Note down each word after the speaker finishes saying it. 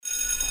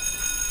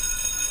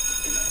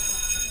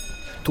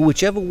to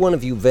whichever one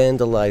of you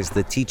vandalized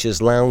the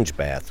teacher's lounge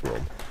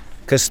bathroom.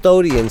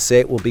 Custodians say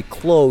it will be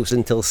closed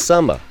until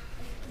summer.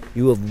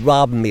 You have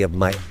robbed me of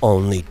my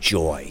only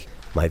joy.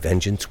 My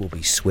vengeance will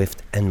be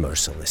swift and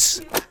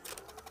merciless.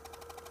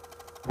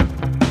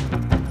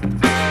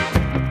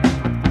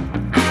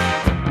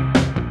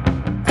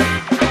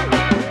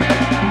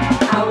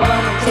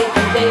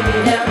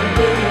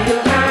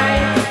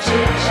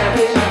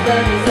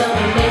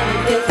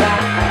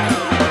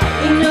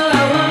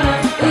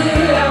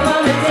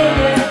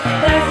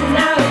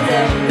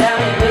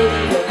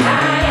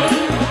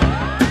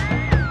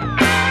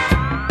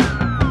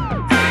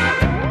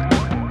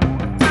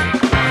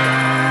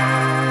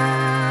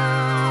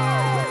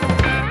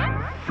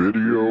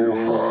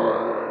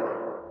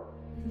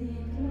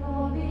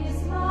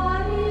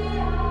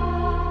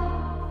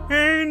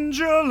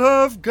 Angel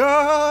of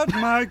God,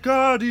 my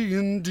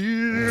guardian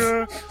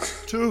dear,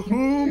 to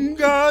whom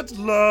God's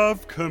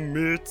love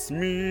commits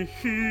me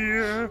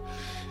here,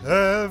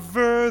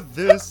 ever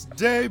this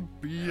day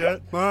be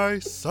at my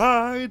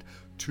side,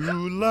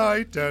 to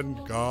light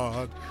and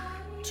God,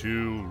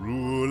 to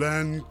rule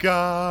and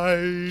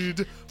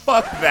guide.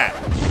 Fuck that.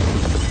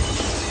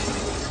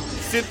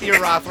 Cynthia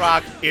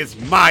Rothrock is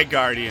my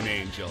guardian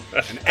angel,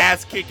 an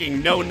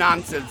ass-kicking,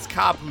 no-nonsense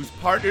cop whose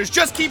partners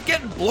just keep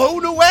getting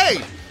blown away.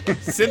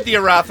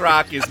 Cynthia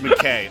Rothrock is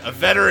McKay, a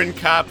veteran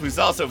cop who's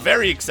also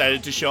very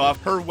excited to show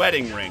off her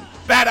wedding ring.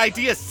 Bad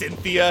idea,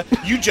 Cynthia.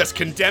 You just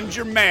condemned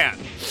your man.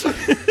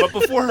 But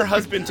before her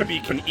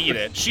husband-to-be can eat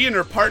it, she and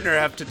her partner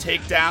have to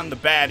take down the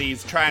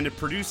baddies trying to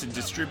produce and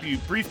distribute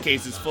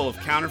briefcases full of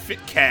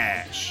counterfeit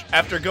cash.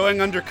 After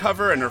going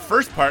undercover and her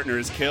first partner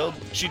is killed,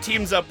 she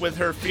teams up with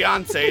her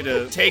fiancé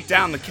to take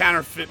down the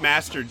counterfeit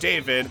master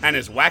David and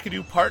his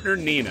wackadoo partner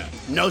Nina.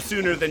 No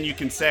sooner than you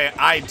can say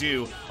 "I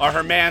do" are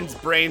her man's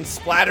brains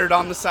splattered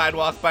on the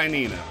sidewalk by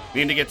Nina.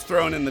 Nina gets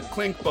thrown in the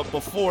clink, but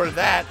before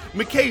that,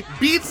 McKay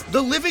beats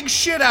the living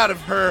shit out of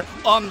her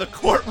on the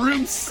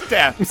courtroom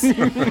steps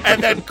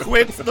and then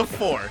quits the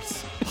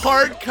force.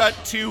 Hard cut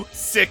to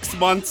 6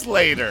 months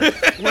later,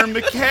 where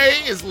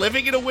McKay is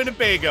living in a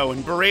Winnebago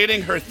and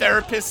berating her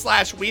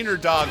therapist/wiener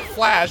dog,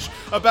 Flash,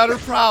 about her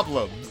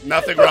problems.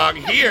 Nothing wrong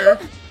here.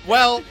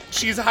 Well,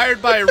 she's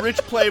hired by a rich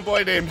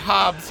playboy named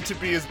Hobbs to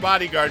be his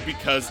bodyguard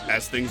because,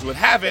 as things would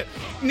have it,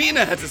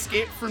 Nina has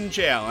escaped from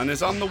jail and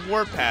is on the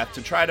warpath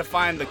to try to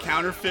find the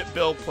counterfeit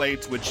bill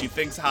plates which she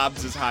thinks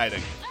Hobbs is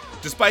hiding.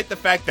 Despite the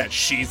fact that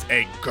she's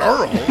a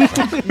girl,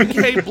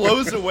 McKay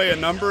blows away a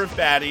number of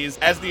baddies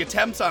as the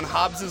attempts on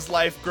Hobbs'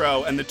 life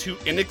grow and the two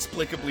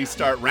inexplicably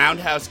start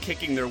roundhouse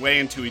kicking their way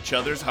into each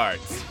other's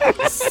hearts.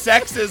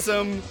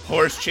 Sexism,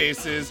 horse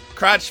chases,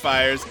 crotch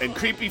fires, and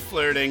creepy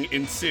flirting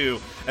ensue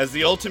as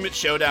the ultimate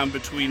showdown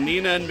between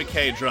Nina and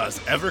McKay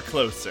draws ever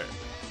closer.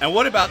 And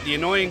what about the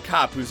annoying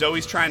cop who's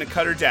always trying to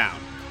cut her down?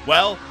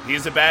 Well,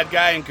 he's a bad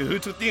guy in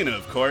cahoots with Nina,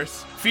 of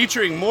course.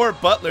 Featuring more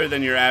Butler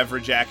than your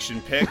average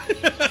action pick,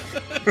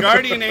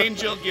 Guardian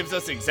Angel gives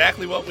us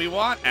exactly what we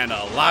want and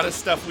a lot of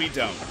stuff we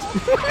don't.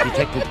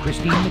 Detective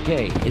Christine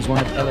McKay is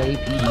one of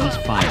LAPD's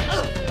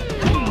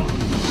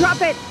finest.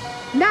 Drop it!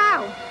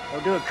 Now!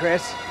 Don't do it,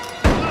 Chris.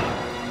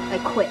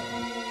 I quit.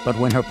 But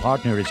when her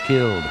partner is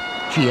killed,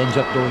 she ends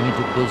up going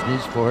into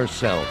business for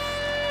herself.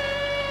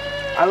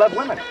 I love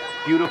women.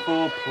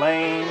 Beautiful,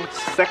 plain,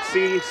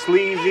 sexy,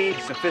 sleazy,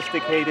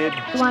 sophisticated.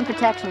 You want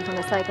protection from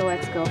a psycho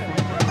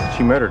ex-girlfriend.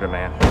 She murdered a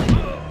man.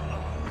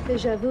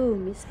 Déjà vu,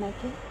 Miss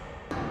McKay.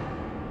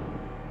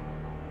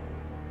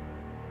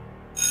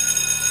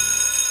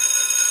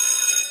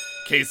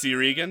 Casey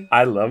Regan.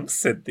 I love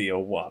Cynthia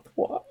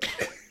Rothrock.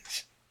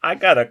 I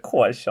got a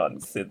crush on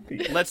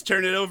Cynthia. Let's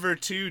turn it over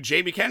to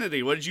Jamie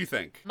Kennedy. What did you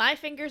think? My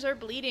fingers are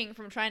bleeding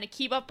from trying to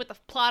keep up with the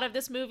plot of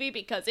this movie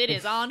because it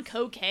is on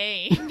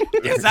cocaine.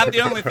 It's not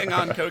the only thing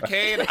on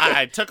cocaine.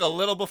 I took a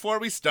little before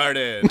we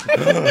started.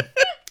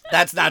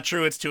 That's not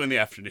true. It's 2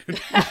 p.m.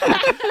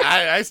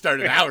 I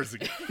started hours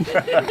ago.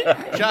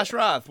 Josh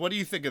Roth, what do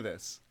you think of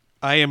this?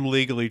 I am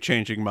legally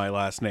changing my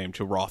last name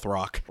to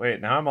Rothrock.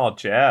 Wait, now I'm all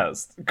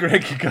jazzed.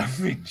 Greg, you got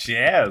me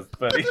jazzed,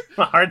 buddy.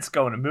 My heart's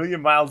going a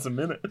million miles a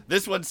minute.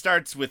 This one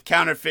starts with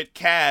counterfeit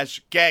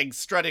cash, gangs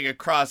strutting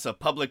across a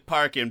public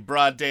park in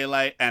broad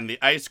daylight, and the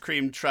ice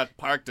cream truck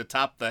parked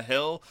atop the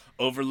hill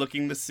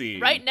overlooking the sea.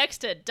 Right next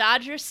to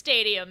Dodger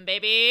Stadium,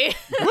 baby.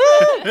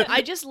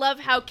 I just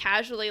love how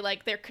casually,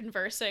 like, they're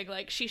conversing.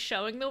 Like, she's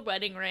showing the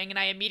wedding ring, and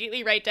I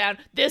immediately write down,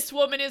 this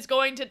woman is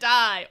going to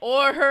die,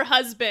 or her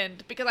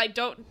husband, because I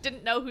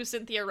didn't know who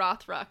Cynthia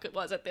Rothrock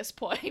was at this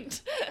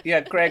point. Yeah,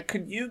 Greg,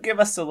 could you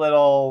give us a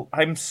little...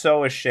 I'm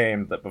so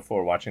ashamed that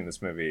before watching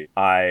this movie,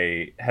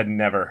 I had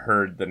never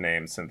heard the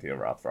name Cynthia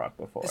Rothrock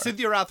before.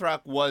 Cynthia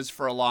Rothrock was,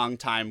 for a long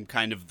time,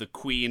 kind of the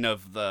queen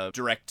of the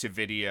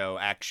direct-to-video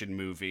action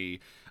movie.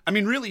 I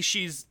mean, really,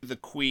 she's the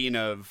queen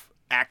of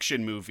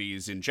action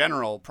movies in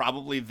general,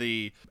 probably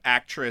the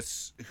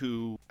actress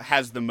who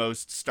has the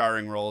most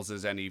starring roles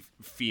as any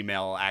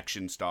female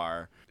action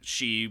star.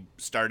 She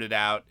started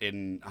out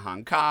in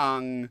Hong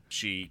Kong.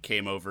 She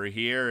came over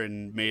here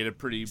and made a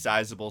pretty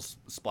sizable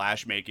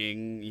splash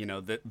making,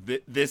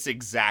 this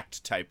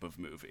exact type of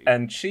movie.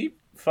 And she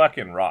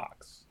fucking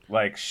rocks.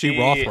 Like She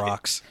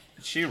Rothrocks.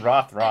 She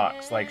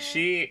Rothrocks. Like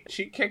she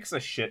kicks a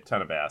shit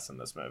ton of ass in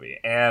this movie,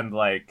 and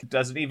like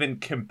doesn't even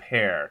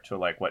compare to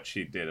like what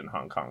she did in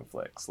Hong Kong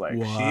flicks. Like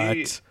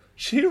What?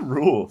 she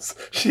rules.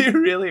 She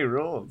really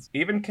rules.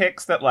 Even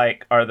kicks that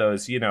like are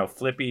those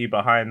flippy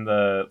behind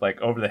the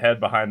like over the head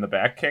behind the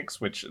back kicks,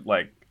 which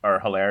like are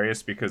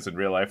hilarious because in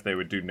real life they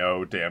would do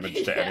no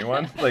damage to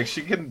anyone. Like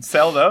she can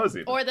sell those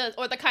even. Or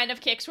the kind of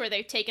kicks where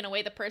they've taken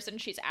away the person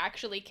she's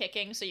actually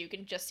kicking, so you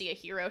can just see a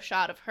hero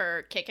shot of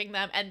her kicking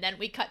them, and then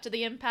we cut to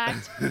the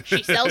impact.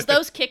 She sells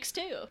those kicks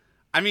too.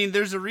 I mean,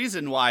 there's a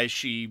reason why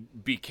she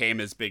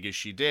became as big as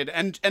she did,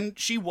 and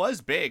she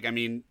was big. I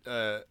mean,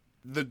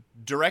 the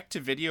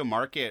direct-to-video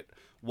market,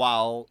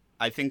 while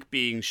I think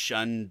being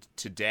shunned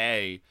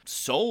today,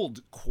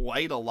 sold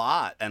quite a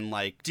lot and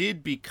like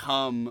did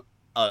become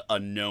a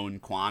known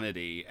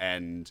quantity,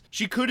 and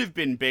she could have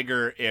been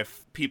bigger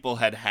if people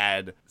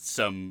had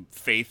some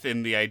faith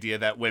in the idea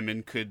that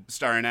women could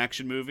star in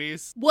action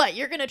movies. What,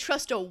 you're gonna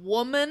trust a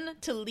woman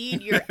to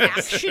lead your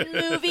action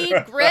movie,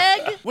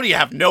 Greg? What, do you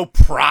have no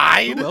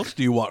pride? Who else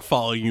do you want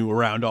following you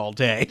around all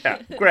day?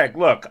 Yeah, Greg,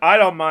 look, I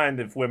don't mind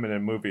if women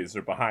in movies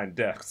are behind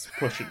desks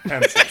pushing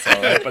pencils,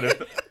 all right?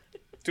 But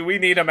do we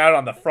need them out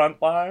on the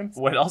front lines?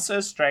 What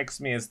also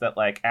strikes me is that,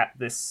 like, at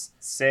this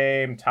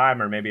same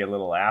time, or maybe a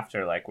little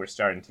after, like, we're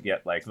starting to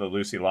get, like, the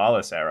Lucy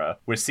Lawless era,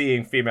 we're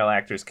seeing female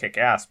actors kick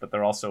ass, but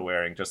they're also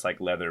wearing just, like,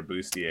 leather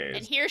bustiers.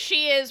 And here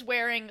she is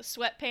wearing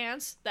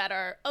sweatpants that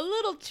are a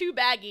little too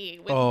baggy,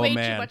 with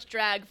too much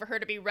drag for her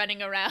to be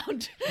running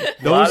around.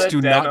 Those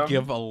do not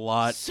give a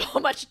lot so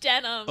much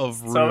denim.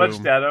 of room. So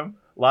much denim.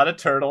 A lot of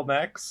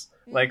turtlenecks.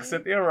 Like,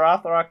 Cynthia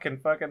Rothrock can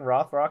fucking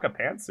Rothrock a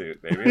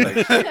pantsuit, baby.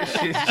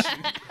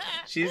 Like,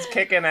 she's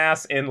kicking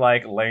ass in,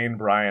 like, Lane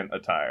Bryant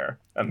attire.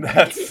 And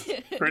that's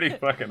pretty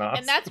fucking awesome.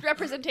 And that's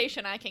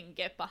representation I can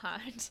get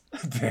behind.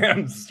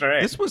 Damn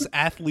straight. This was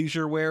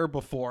athleisure wear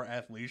before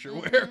athleisure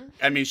wear.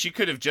 I mean, she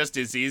could have just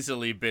as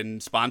easily been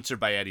sponsored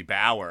by Eddie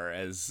Bauer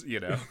as,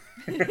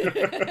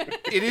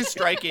 It is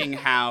striking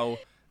how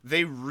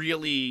they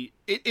really,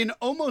 in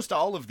almost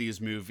all of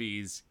these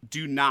movies,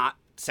 do not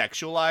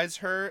sexualize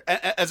her.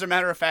 As a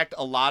matter of fact,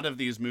 a lot of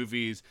these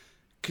movies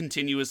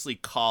continuously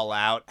call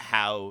out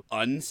how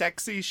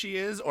unsexy she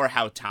is or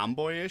how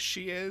tomboyish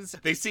she is.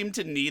 They seem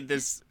to need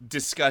this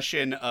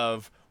discussion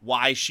of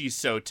why she's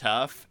so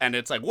tough, and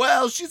it's like,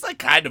 well, she's like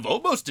kind of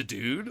almost a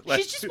dude.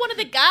 Like, she's just one of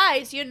the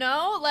guys,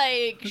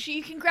 like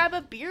she can grab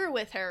a beer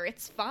with her,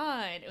 it's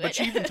fine. But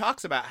she even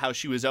talks about how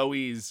she was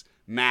always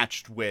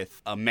matched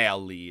with a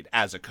male lead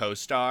as a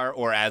co-star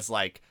or as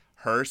like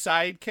her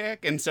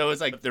sidekick, and so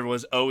it's like there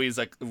was always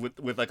like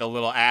with like a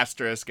little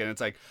asterisk, and it's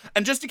like,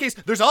 and just in case,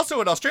 there's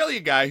also an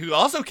Australian guy who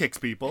also kicks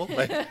people.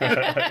 Like,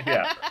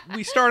 Yeah.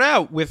 We start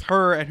out with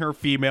her and her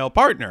female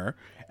partner,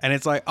 and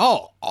it's like,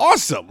 oh,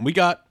 awesome, we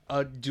got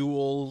a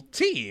dual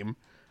team,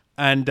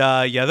 and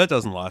that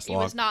doesn't last He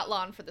long. was not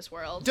long for this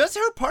world. does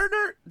her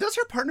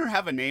partner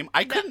have a name?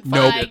 I couldn't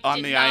Nope. find it on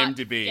did the not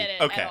IMDb. get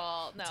it Okay. at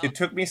all. No. It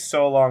took me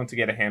so long to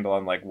get a handle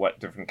on like what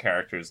different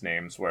characters'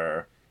 names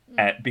were,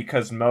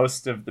 because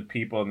most of the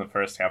people in the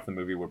first half of the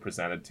movie we're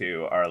presented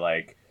to are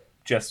like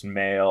just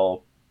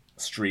male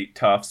street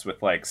toughs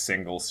with like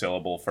single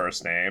syllable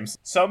first names.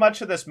 So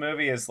much of this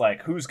movie is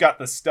like, who's got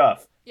the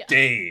stuff? Yeah.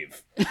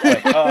 Dave.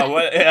 Like, oh,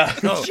 what? Yeah.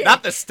 No,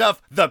 not the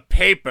stuff, the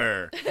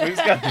paper.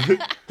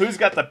 Who's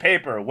got the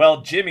paper?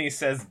 Well, Jimmy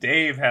says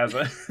Dave has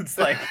it. It's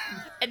like,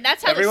 And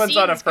that's how everyone's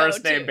the on a scenes go,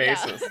 first name too.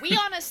 basis. Yeah. We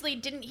honestly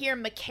didn't hear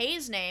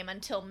McKay's name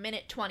until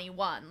minute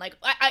 21. Like,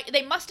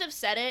 they must have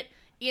said it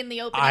in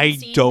the opening I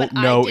scene, don't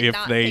but know I did if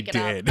not they pick it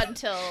up did.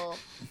 until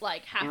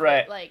like halfway.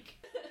 Right. Like,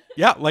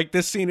 Yeah, like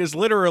this scene is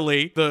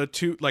literally the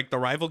two, like the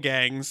rival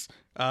gangs.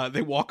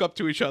 They walk up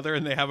to each other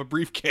and they have a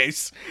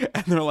briefcase,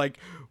 and they're like,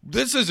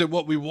 "This isn't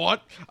what we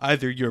want.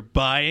 Either you're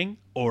buying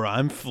or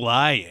I'm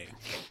flying."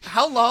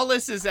 How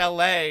lawless is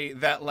LA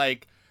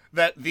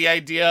that the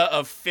idea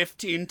of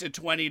 15 to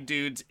 20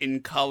 dudes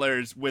in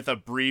colors with a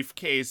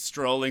briefcase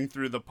strolling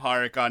through the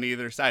park on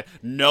either side.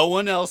 No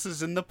one else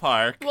is in the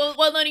park. well,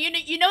 no,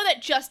 you know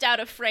that just out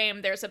of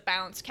frame there's a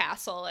bounce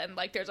castle and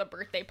like there's a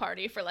birthday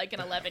party for like an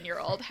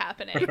 11-year-old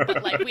happening,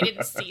 but like we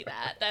didn't see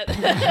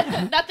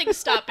that. Nothing's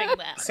stopping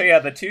that. so yeah,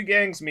 the two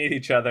gangs meet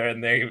each other,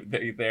 and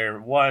they're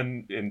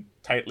one in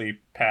tightly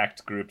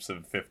packed groups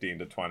of 15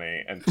 to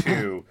 20, and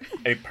two,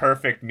 a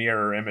perfect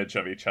mirror image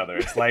of each other.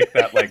 It's like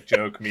that like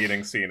joke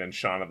meeting scene in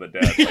Shaun of the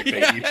Dead. Like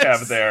they each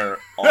have their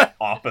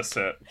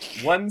opposite.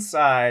 One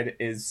side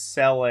is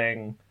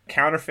selling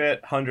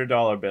counterfeit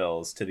 $100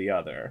 bills to the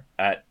other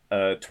at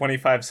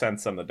 25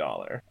 cents on the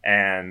dollar,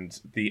 and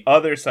the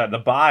other side, the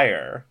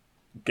buyer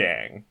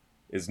gang,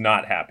 is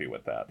not happy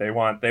with that. They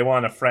want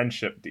a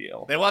friendship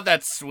deal. They want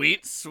that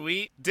sweet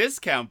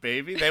discount,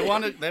 baby. They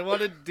want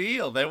a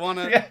deal. They want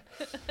to.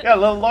 Yeah, a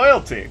little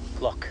loyalty.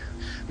 Look,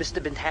 Mr.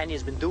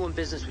 Bentania's been doing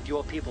business with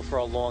your people for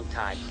a long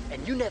time,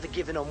 and you never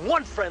given him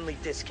one friendly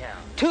discount.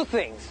 Two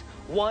things.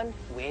 One,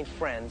 we ain't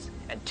friends.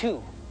 And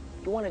two,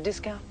 you want a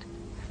discount?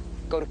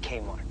 Go to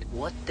Kmart.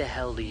 What the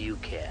hell do you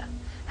care?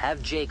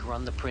 Have Jake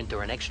run the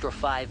printer an extra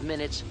 5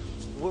 minutes.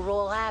 We're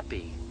all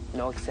happy.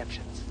 No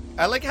exceptions.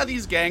 I like how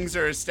these gangs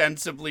are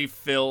ostensibly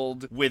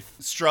filled with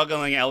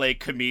struggling LA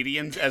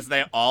comedians as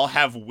they all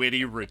have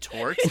witty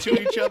retorts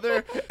to each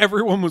other.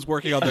 Everyone was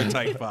working on their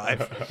Type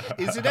 5.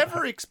 Is it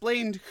ever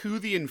explained who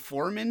the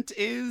informant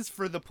is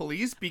for the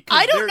police? Because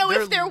I don't know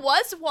if there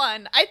was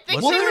one. I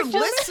think they're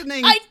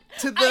listening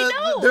to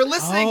they're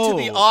listening to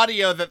the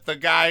audio that the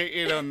guy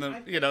in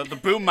the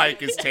boom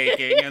mic is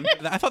taking, and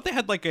I thought they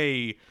had like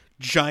a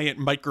giant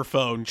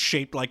microphone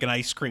shaped like an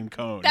ice cream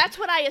cone. That's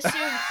what I assumed.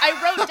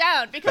 I wrote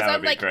down because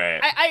I'm like,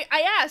 great.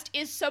 I asked,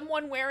 is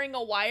someone wearing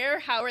a wire?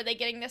 How are they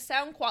getting the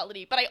sound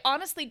quality? But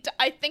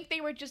I think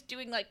they were just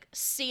doing like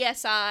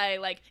CSI,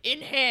 like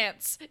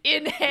enhance.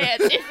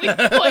 If we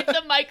point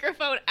the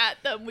microphone at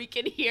them, we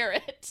can hear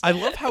it. I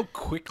love how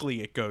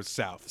quickly it goes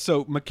south.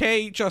 So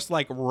McKay just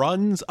like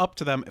runs up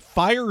to them,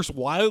 fires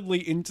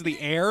wildly into the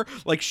air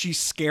like she's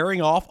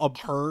scaring off a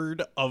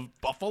herd of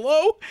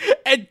buffalo,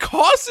 and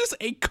causes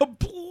a complete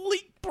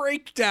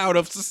breakdown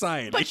of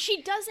society. But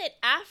she does it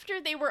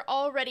after they were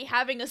already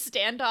having a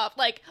standoff.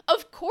 Like,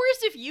 of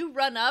course, if you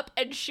run up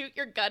and shoot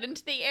your gun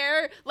into the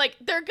air, like,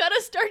 they're gonna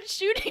start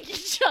shooting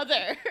each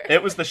other.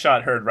 It was the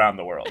shot heard round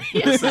the world.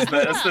 It's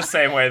the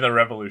same way the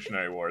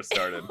Revolutionary War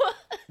started.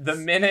 The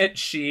minute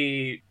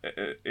she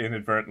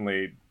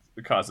inadvertently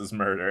causes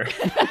murder...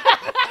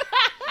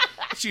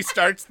 she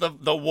starts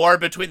the war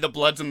between the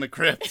Bloods and the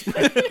Crips.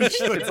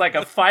 It's like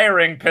a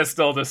firing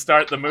pistol to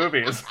start the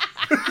movies.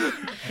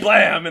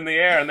 Blam in the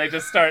air, and they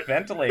just start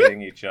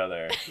ventilating each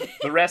other.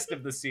 The rest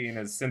of the scene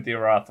is Cynthia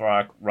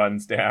Rothrock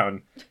runs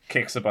down,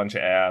 kicks a bunch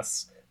of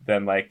ass,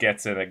 then like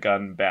gets in a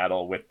gun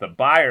battle with the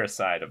buyer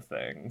side of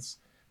things,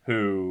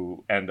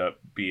 who end up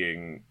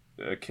being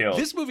killed.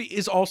 This movie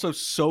is also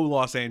so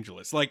Los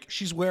Angeles. Like,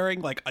 she's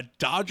wearing like a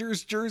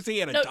Dodgers jersey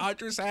and a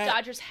Dodgers hat.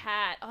 Dodgers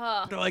hat.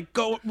 They're like,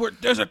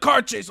 there's a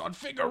car chase on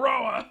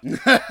Figueroa.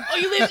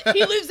 He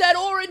lives at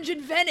Orange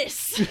in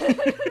Venice.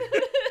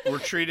 We're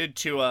treated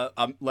to a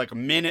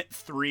minute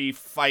 3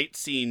 fight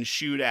scene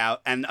shootout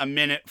and a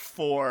minute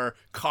 4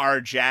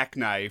 car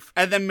jackknife.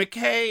 And then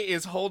McKay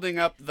is holding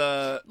up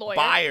the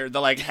buyer, the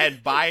like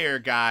head buyer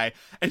guy,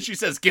 and she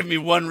says, "Give me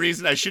one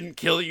reason I shouldn't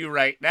kill you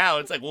right now."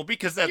 It's like, well,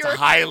 because that's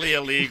highly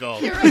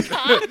illegal. You're a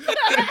cop.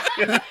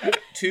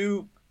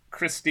 To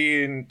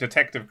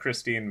Detective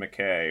Christine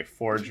McKay,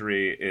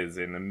 forgery is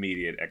an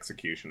immediate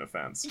execution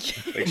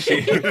offense. Like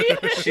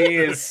she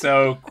is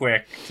so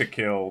quick to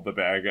kill the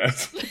bad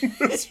guys in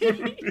this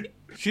movie.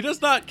 She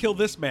does not kill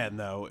this man,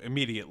 though,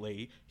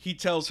 immediately. He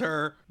tells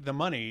her the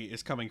money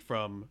is coming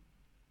from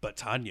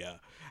Batania.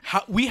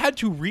 We had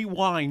to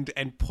rewind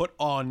and put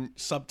on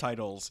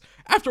subtitles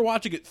after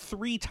watching it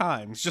 3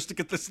 times just to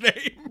get this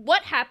name.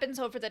 What happens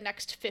over the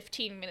next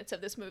 15 minutes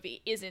of this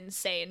movie is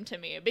insane to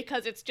me,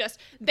 because it's just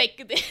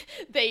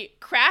they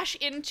crash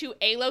into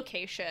a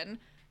location,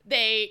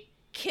 they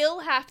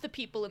kill half the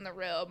people in the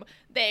room,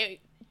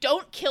 they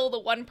don't kill the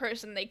one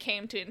person they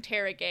came to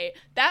interrogate.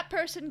 That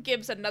person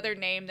gives another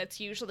name that's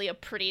usually a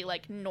pretty,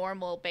 like,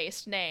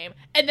 normal-based name.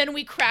 And then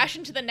we crash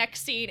into the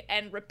next scene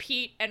and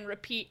repeat and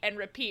repeat and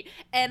repeat.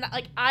 And,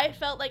 like, I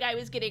felt like I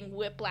was getting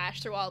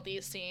whiplash through all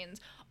these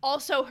scenes.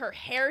 Also, her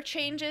hair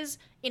changes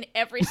in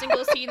every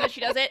single scene that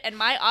she does it, and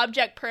my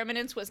object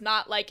permanence was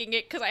not liking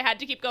it because I had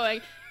to keep going,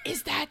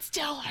 is that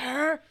still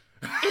her?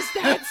 Is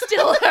that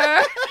still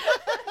her?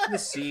 The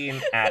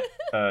scene at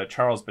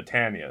Charles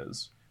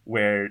Batania's,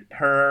 where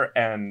her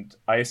and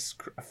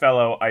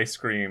fellow ice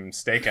cream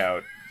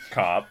stakeout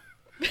cop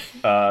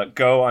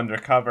go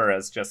undercover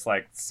as just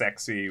like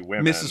sexy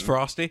women. Mrs.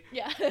 Frosty?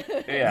 Yeah.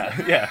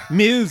 Yeah.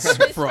 Ms.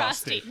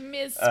 Frosty.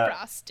 Ms.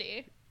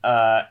 Frosty.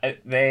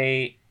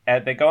 They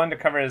go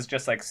undercover as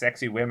just like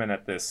sexy women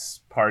at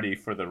this party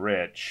for the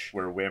rich,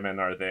 where women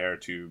are there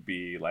to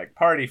be like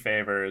party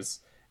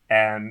favors.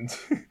 And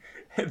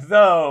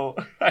though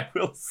I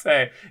will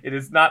say it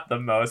is not the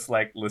most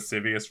like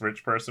lascivious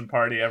rich person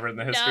party ever in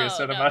the history of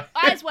cinema.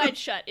 No. Eyes wide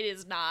shut, it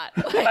is not.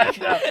 No,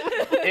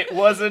 it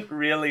wasn't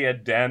really a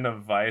den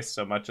of vice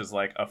so much as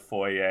like a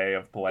foyer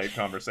of polite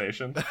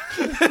conversation.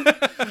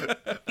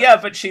 Yeah,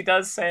 but she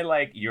does say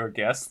like, your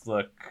guests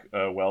look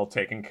well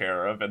taken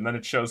care of, and then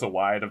it shows a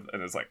wide of,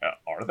 and it's like,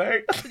 are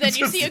they? Then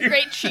you see a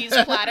great cheese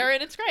platter,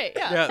 and it's great.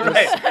 Yeah.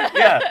 Right.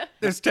 Yeah.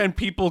 There's 10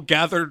 people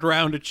gathered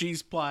around a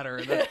cheese platter,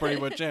 and that's pretty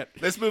much it.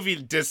 This movie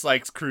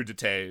dislikes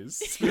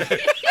crudités.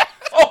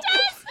 Oh,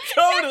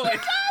 totally.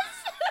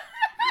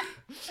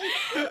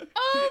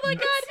 Oh my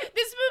god,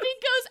 this movie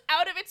goes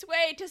out of its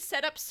way to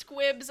set up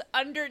squibs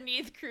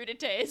underneath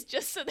crudités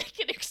just so they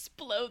can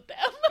explode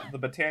them. The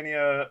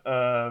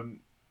Batania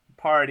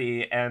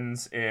party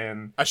ends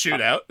in a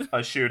shootout. A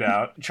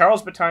shootout.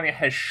 Charles Batania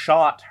has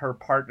shot her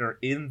partner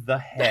in the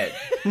head,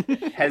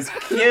 has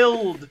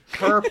killed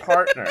her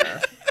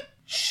partner.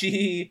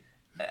 She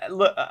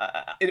look,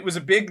 it was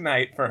a big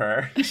night for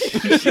her. By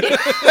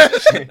the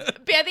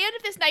end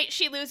of this night,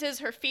 she loses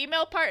her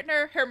female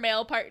partner, her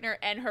male partner,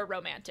 and her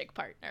romantic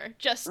partner.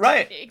 Just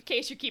in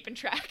case you're keeping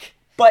track.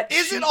 But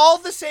is it all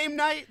the same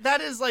night?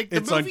 That is like the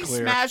It's movie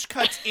unclear. smash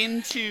cuts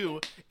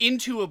into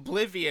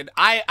oblivion.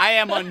 I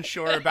am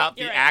unsure about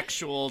the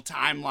actual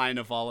timeline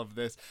of all of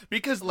this,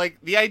 because like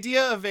the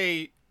idea of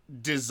a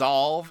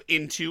dissolve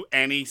into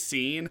any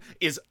scene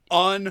is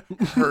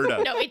unheard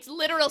of. No, it's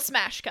literal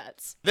smash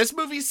cuts. This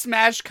movie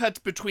smash cuts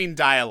between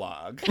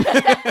dialogue.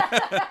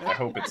 I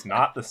hope it's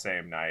not the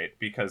same night,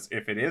 because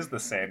if it is the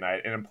same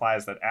night, it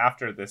implies that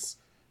after this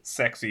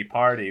sexy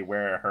party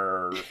where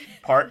her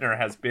partner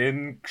has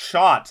been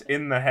shot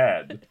in the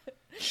head,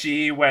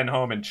 she went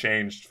home and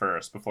changed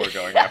first before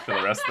going after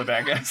the rest of the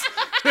bad guys.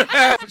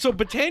 So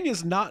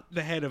Britannia's not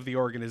the head of the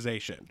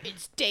organization.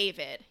 It's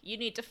David. You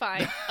need to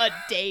find a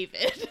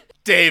David.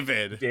 Dave,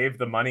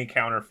 the money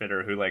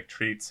counterfeiter who like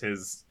treats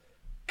his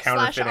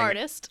counterfeiting /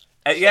 artist.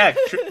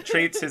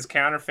 Treats his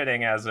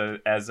counterfeiting as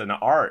an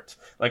art.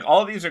 Like,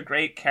 all of these are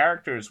great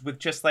characters with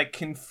just like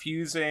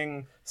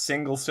confusing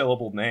single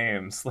syllable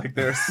names. Like,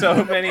 there are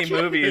so many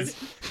movies.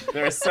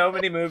 There are so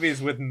many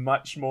movies with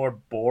much more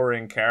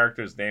boring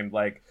characters named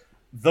like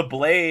the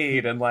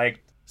Blade and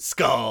like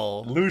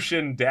Skull,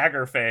 Lucian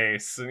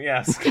Daggerface, and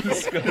yes,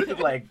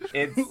 like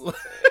it's.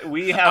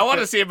 I want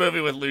to see a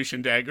movie with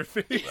Lucian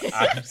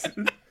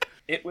Daggerface.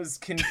 It was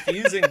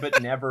confusing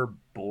but never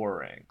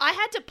boring. I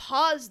had to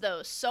pause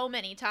those so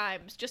many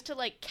times just to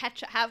like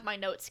have my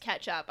notes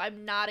catch up.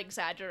 I'm not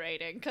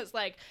exaggerating, because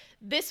like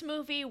this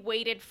movie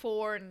waited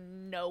for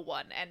no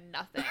one and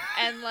nothing,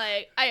 and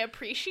like I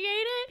appreciate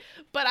it,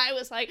 but I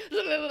was like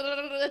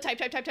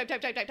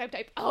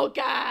type. Oh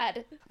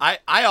God.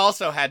 I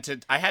also had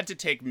to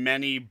take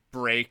many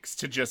breaks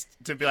to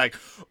be like,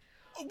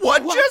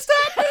 what just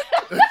happened?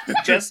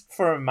 Just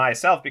for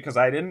myself, because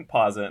I didn't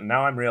pause it, and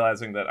now I'm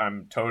realizing that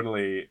I'm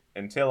totally,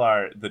 until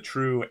the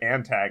true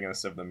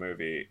antagonist of the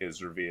movie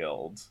is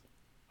revealed,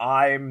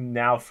 I'm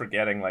now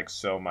forgetting like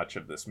so much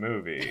of this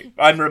movie.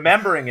 I'm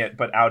remembering it,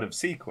 but out of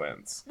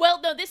sequence. Well,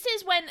 no, this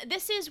is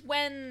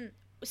when.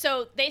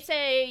 So they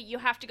say you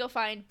have to go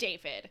find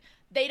David.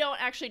 They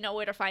don't actually know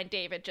where to find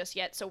David just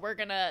yet, so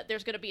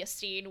there's gonna be a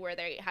scene where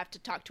they have to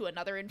talk to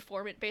another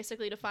informant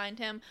basically to find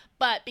him.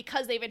 But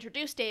because they've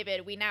introduced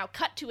David, we now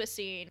cut to a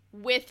scene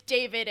with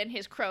David and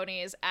his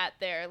cronies at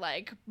their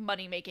like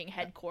money-making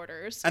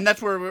headquarters. And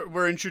that's where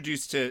we're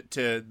introduced to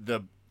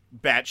the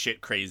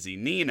batshit crazy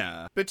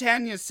Nina.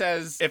 Britannia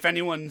says if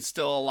anyone's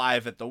still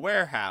alive at the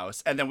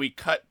warehouse, and then we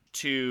cut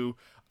to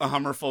a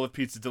Hummer full of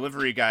pizza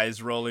delivery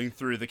guys rolling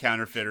through the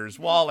counterfeiter's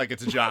wall like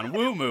it's a John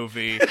Woo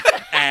movie.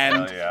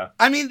 And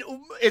I mean,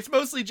 it's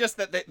mostly just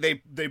that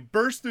they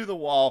burst through the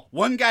wall.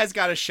 One guy's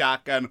got a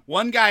shotgun.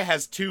 One guy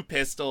has 2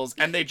 pistols,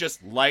 and they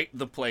just light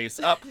the place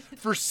up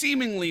for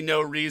seemingly no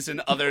reason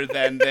other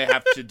than they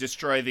have to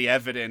destroy the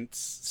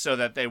evidence so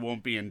that they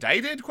won't be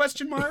indicted? ?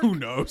 Who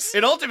knows?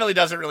 It ultimately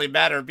doesn't really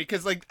matter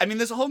because, like, I mean,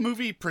 this whole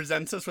movie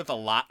presents us with a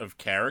lot of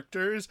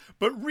characters,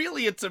 but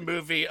really it's a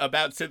movie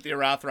about Cynthia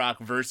Rothrock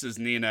versus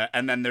Nina,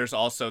 and then there's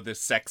also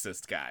this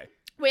sexist guy.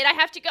 Wait, I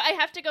have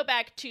to go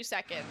back 2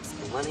 seconds.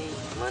 Money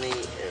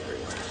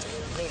everywhere.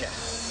 Nina,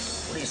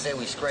 what do you say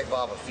we scrape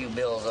off a few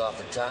bills off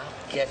the top,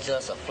 catch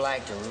us a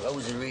flight to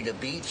Rosarita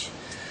Beach,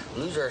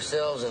 lose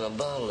ourselves in a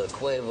bottle of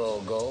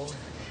Quavo Gold,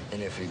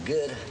 and if you're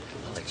good,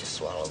 I'll let you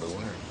swallow the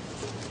worm.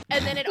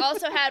 And then it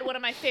also had one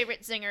of my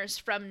favorite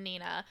zingers from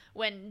Nina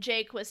when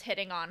Jake was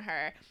hitting on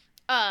her.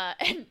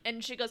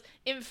 And she goes,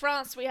 "In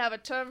France, we have a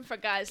term for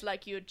guys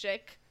like you,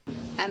 Jake.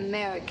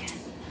 American."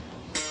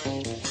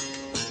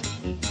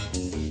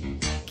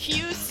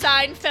 Cue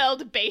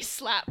Seinfeld bass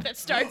slap that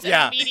starts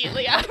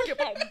immediately after.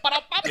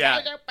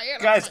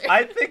 Guys,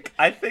 I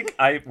think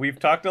we've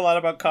talked a lot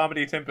about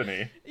comedy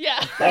timpani. Yeah.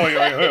 Oing,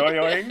 oing,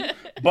 oing, oing.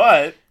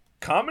 But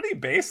comedy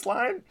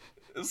bassline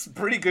is a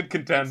pretty good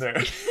contender.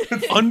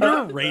 It's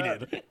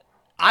underrated.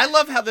 I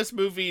love how this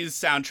movie's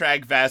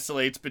soundtrack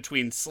vacillates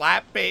between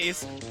slap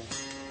bass,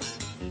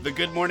 the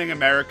Good Morning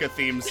America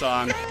theme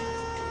song,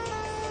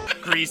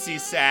 greasy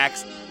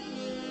sax,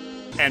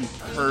 and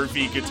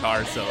pervy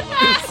guitar solos.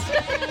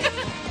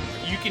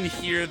 You can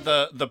hear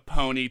the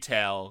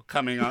ponytail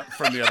coming up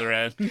from the other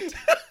end.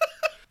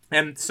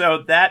 And so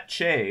that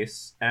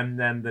chase, and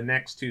then the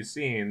next 2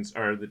 scenes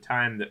are the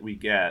time that we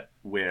get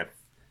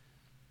with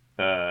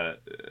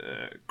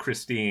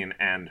Christine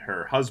and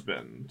her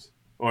husband,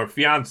 or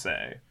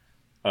fiance,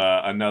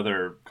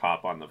 another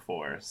cop on the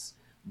force.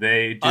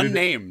 They do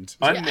Unnamed.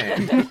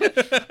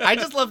 I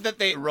just love that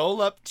they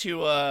roll up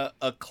to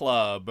a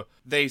club.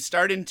 They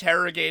start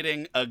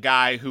interrogating a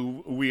guy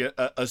who we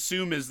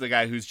assume is the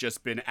guy who's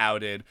just been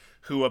outed,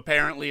 who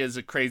apparently is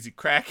a crazy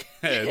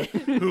crackhead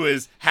who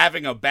is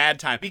having a bad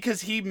time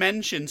because he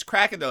mentions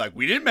crack, and they're like,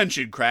 "We didn't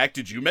mention crack.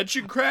 Did you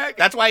mention crack?"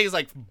 That's why he's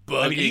like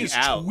bugging he's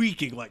out.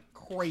 Tweaking like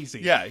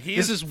crazy. Yeah,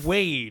 this is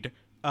Wade,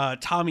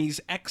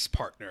 Tommy's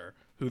ex-partner,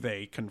 who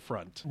they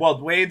confront.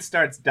 Well, Wade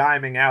starts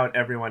diming out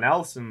everyone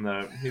else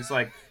he's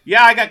like,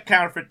 yeah, I got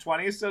counterfeit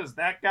 20, so does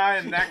that guy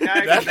and that guy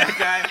and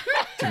that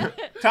guy.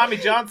 Tommy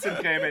Johnson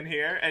came in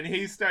here and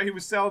he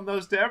was selling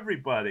those to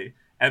everybody.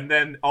 And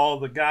then all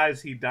the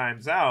guys he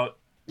dimes out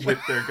with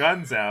their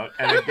guns out,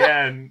 and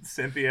again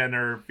Cynthia and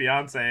her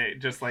fiance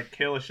just like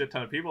kill a shit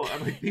ton of people.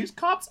 I'm like, these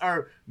cops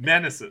are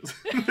menaces.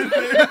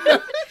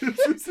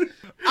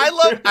 I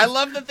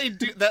love that they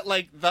do that.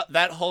 Like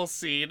that whole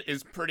scene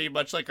is pretty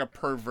much like a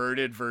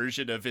perverted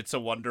version of It's a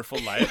Wonderful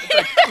Life.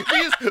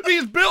 It's like,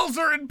 these bills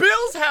are in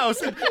Bill's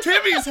house and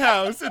Timmy's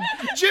house and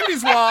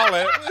Jimmy's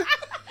wallet.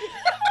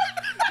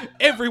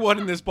 Everyone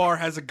in this bar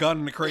has a gun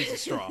and a crazy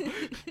straw.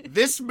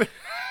 This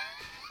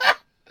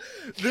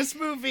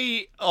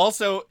movie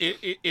also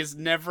is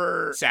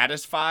never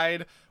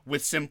satisfied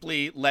with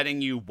simply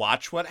letting you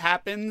watch what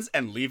happens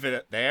and leave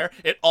it there.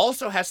 It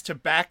also has to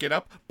back it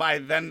up by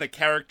then the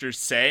characters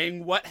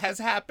saying what has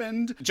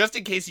happened, just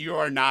in case you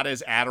are not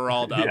as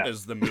Adderalled up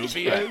as the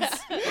movie is.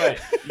 Right.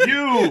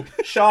 You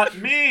shot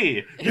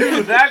me.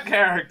 That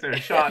character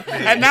shot me.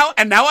 And now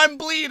I'm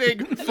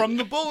bleeding from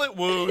the bullet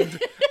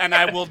wound, and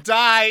I will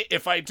die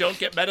if I don't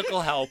get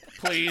medical help.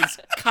 Please,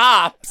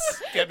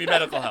 cops, get me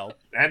medical help.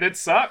 And it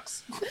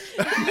sucks.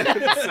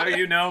 So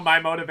you know my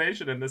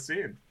motivation in this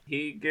scene.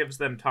 He gives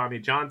them Tommy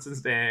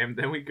Johnson's name.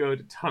 Then we go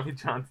to Tommy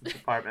Johnson's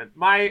apartment.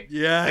 My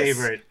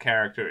favorite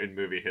character in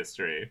movie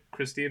history.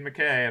 Christine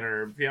McKay and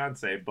her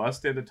fiance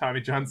bust into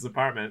Tommy Johnson's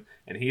apartment,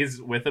 and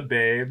he's with a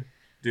babe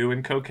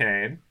doing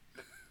cocaine.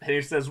 And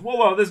he says,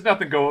 whoa, there's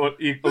nothing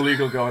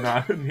illegal going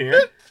on in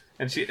here.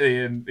 And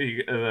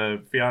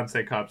the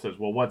fiance cop says,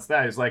 well, what's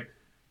that? He's like,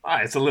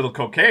 it's a little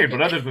cocaine,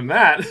 but other than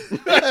that...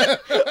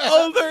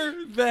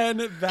 Other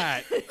than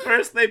that.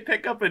 First, they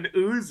pick up an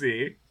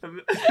Uzi.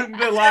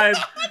 The line,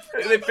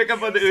 they pick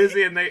up an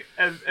Uzi,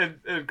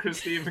 and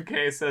Christine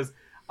McKay says,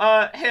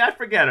 hey, I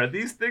forget, are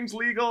these things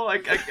legal? I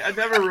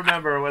never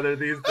remember whether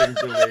these things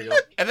are legal.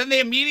 And then they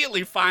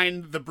immediately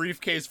find the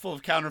briefcase full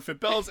of counterfeit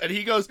bills, and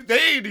he goes,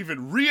 they ain't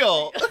even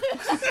real.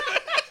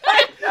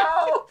 I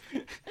know.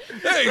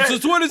 Hey,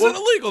 since when is it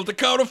illegal to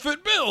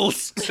counterfeit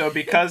bills? So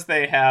because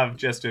they have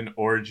just an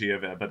orgy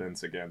of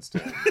evidence against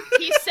him.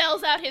 He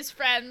sells out his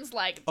friends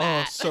like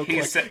that. Oh, so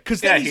quick.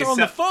 Because then he's on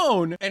the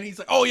phone, and he's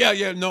like, oh,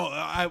 yeah, no,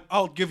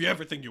 I'll give you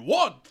everything you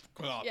want.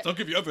 I'll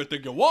give you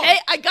everything you want. Hey,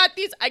 I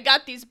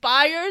got these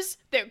buyers.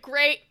 They're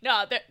great.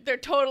 No, they're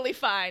totally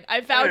fine.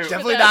 I vouch for them.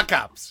 Definitely not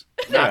cops.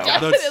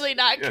 Definitely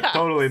not cops.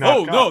 Totally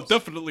not cops. No,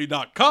 definitely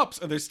not cops.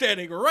 And they're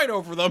standing right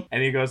over them.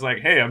 And he goes like,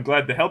 hey, I'm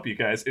glad to help you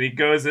guys. And he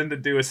goes in to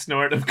do a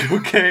snort of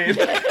cocaine.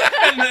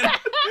 And then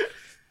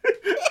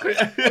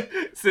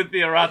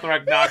Cynthia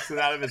Rothrock knocks it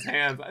out of his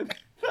hands. I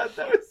thought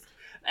that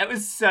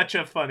was such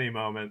a funny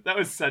moment. That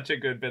was such a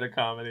good bit of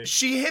comedy.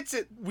 She hits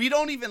it. We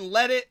don't even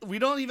let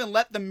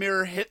the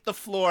mirror hit the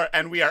floor,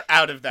 and we are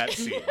out of that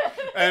scene.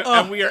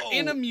 And we are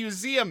in a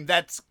museum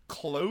that's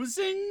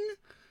closing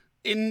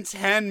in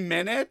 10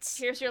 minutes.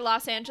 Here's your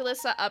Los Angeles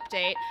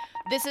update.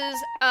 This is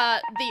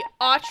the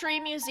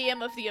Autry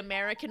Museum of the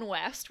American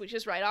West, which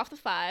is right off the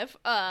 5,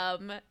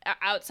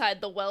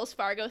 outside the Wells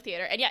Fargo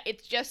Theater. And yeah,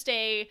 it's just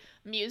a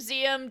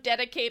museum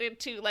dedicated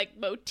to like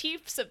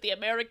motifs of the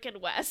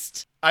American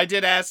West. I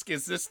did ask,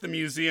 is this the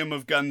Museum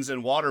of Guns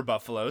and Water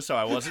Buffalo? So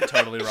I wasn't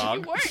totally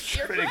wrong. You weren't.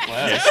 You're pretty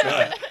correct.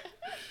 close.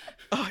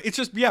 It's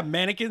just,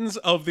 mannequins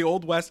of the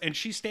Old West, and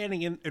she's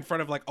standing in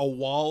front of, like, a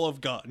wall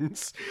of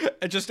guns,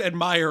 and just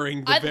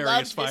admiring the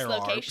various firearms. I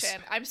love this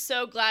location. I'm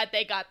so glad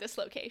they got this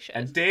location.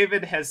 And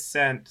David has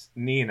sent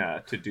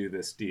Nina to do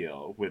this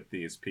deal with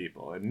these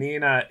people. And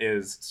Nina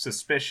is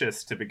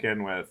suspicious to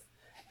begin with,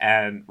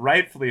 and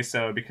rightfully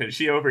so, because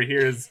she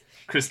overhears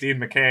Christine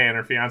McKay and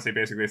her fiance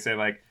basically say,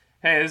 like,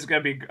 hey, this is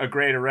going to be a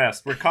great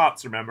arrest. We're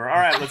cops, remember? All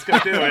right, let's go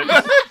do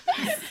it.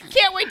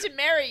 Can't wait to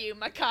marry you,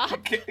 my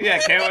cop.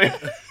 Can't wait.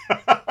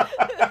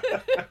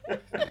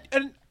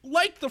 And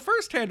like the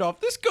first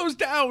handoff, this goes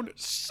down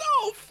so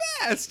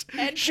fast.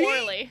 And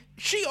poorly.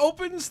 She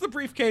opens the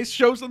briefcase,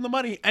 shows them the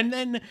money, and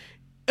then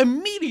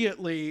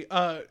immediately,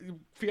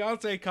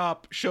 fiance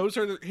cop shows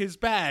her his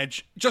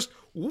badge, just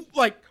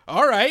like,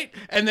 all right,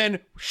 and then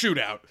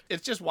shootout.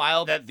 It's just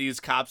wild that these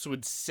cops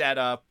would set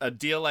up a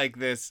deal like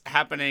this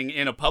happening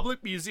in a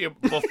public museum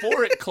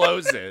before it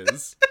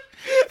closes.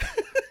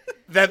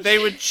 That they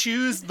would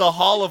choose the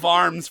Hall of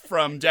Arms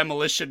from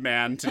Demolition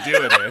Man to do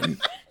it in.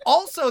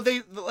 Also,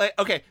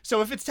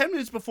 so if it's 10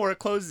 minutes before it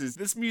closes,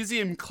 this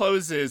museum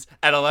closes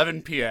at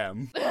 11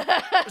 p.m.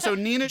 So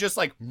Nina just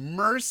like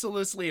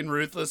mercilessly and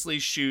ruthlessly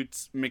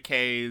shoots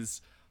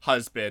McKay's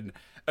husband,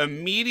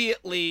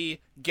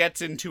 immediately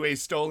gets into a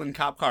stolen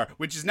cop car,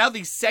 which is now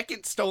the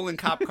second stolen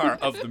cop car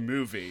of the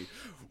movie,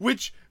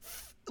 which...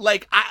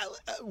 Like,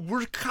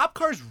 were cop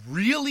cars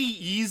really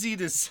easy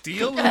to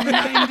steal in the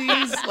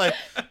 90s? Like,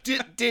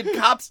 did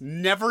cops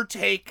never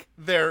take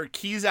their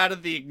keys out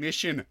of the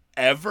ignition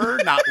ever,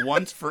 not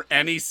once for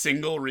any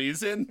single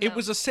reason. It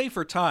was a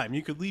safer time.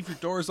 You could leave your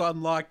doors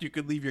unlocked. You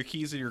could leave your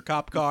keys in your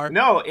cop car.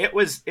 No,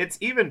 it's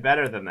even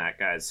better than that,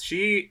 guys.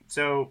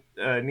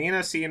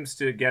 Nina seems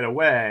to get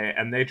away,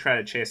 and they try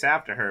to chase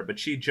after her, but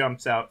she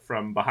jumps out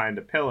from behind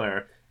a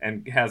pillar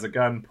and has a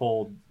gun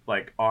pulled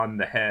like on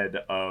the head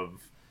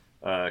of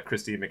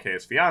Christine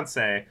McKay's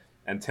fiance,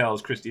 and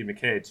tells Christine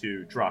McKay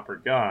to drop her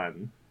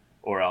gun,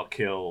 or I'll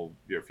kill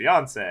your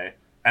fiance.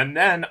 And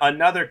then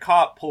another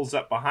cop pulls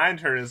up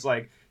behind her and is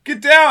like, "Get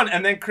down!"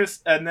 And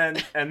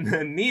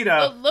then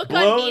Nina. The look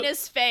on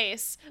Nina's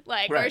face,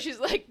 where she's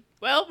like,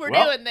 "Well, we're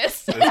doing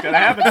this. It's gonna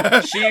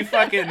happen." She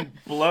fucking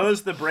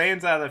blows the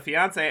brains out of the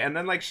fiance, and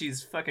then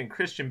she's fucking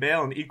Christian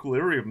Bale in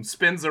Equilibrium,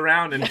 spins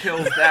around and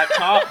kills that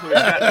cop who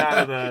has gotten out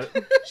of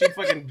the. She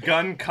fucking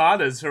gun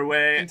katas her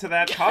way into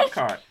that cop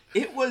car.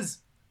 It was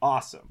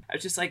awesome. I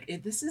was just like,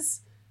 this is.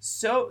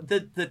 So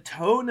the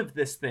tone of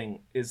this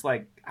thing is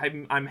like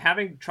I'm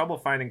having trouble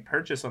finding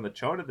purchase on the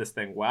tone of this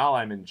thing while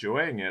I'm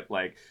enjoying it.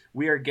 Like,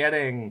 we are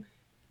getting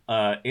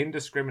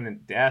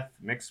indiscriminate death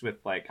mixed with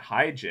like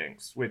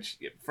hijinks, which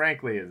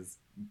frankly is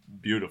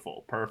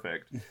beautiful,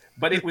 perfect.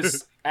 But it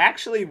was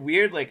actually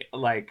weird, like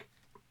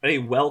a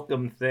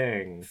welcome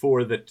thing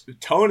for the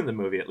tone of the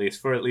movie, at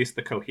least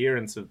the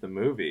coherence of the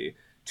movie,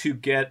 to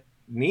get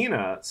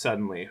Nina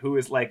suddenly, who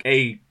is like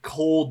a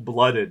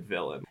cold-blooded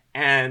villain.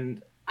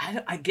 And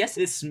I guess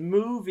this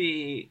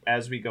movie,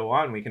 as we go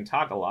on, we can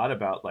talk a lot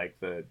about like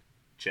the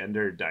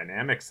gender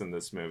dynamics in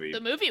this movie.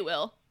 The movie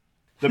will.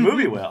 The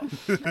movie will.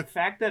 The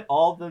fact that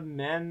all the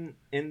men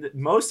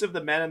most of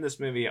the men in this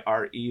movie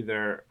are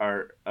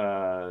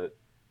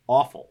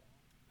awful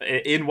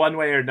in one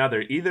way or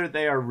another. Either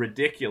they are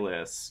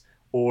ridiculous,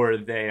 or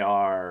they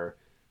are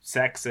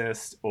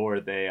sexist,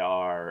 or they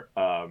are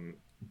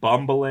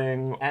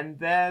bumbling. And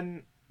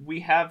then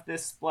we have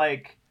this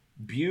like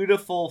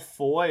beautiful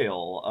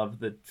foil of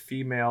the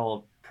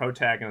female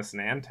protagonist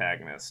and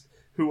antagonist,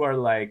 who are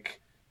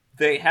like,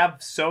 they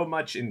have so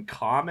much in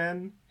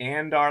common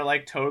and are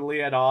like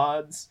totally at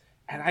odds.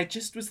 And I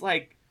just was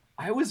like,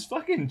 I was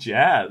fucking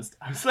jazzed.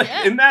 I was like,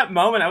 in that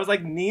moment, I was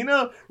like,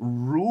 Nina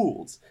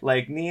rules.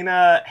 Like,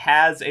 Nina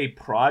has a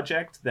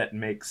project that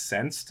makes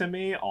sense to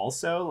me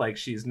also. Like,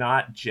 she's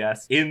not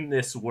just in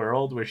this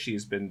world where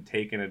she's been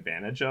taken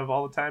advantage of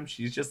all the time.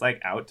 She's just like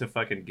out to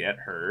fucking get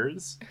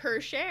hers. Her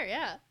share,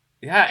 yeah.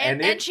 Yeah,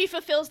 and she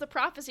fulfills the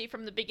prophecy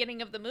from the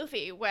beginning of the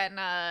movie when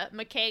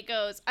McKay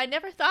goes, "I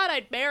never thought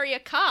I'd marry a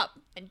cop.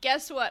 And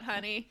guess what,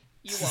 honey?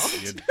 You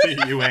won't."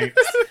 You ain't.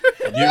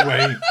 You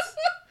ain't.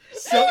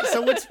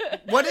 So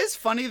what is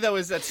funny, though,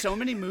 is that so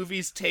many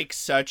movies take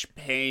such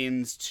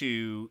pains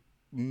to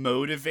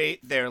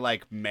motivate their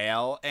like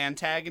male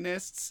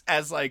antagonists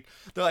as like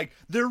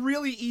they're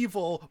really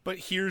evil, but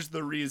here's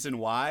the reason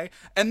why.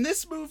 And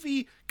this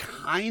movie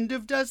kind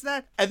of does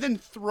that and then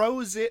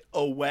throws it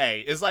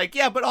away. Is like,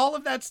 yeah, but all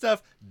of that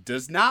stuff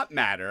does not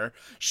matter.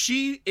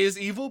 She is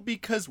evil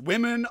because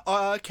women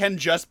can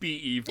just be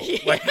evil.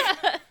 Like,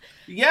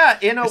 yeah,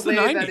 in a it's way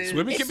the 90s. that is...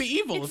 Women can be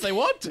evil if they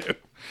want to.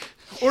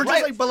 Or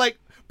just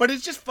but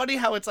it's just funny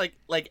how it's like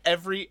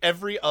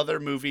every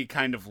other movie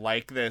kind of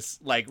like this,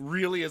 like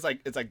really is like,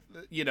 it's like,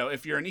 you know,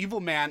 if you're an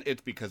evil man,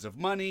 it's because of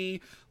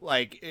money,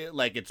 like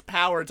it's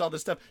power, it's all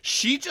this stuff.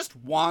 She just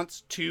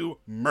wants to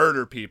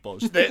murder people.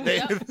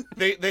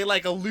 They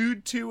like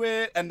allude to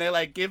it, and they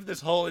like give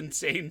this whole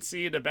insane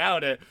scene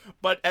about it.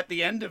 But at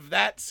the end of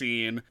that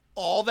scene,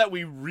 all that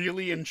we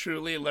really and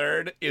truly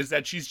learn is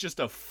that she's just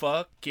a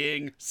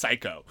fucking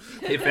psycho.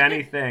 If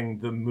anything,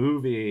 the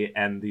movie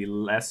and the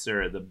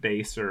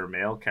baser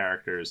male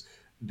characters,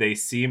 they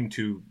seem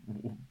to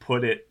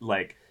put it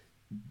like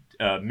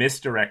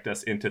misdirect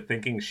us into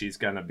thinking she's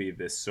gonna be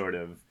this sort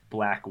of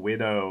Black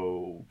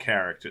Widow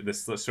character,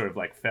 this sort of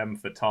like femme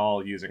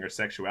fatale using her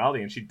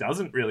sexuality, and she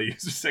doesn't really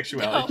use her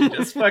sexuality. She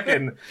just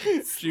fucking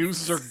she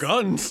uses her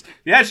guns.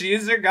 Yeah, she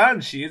uses her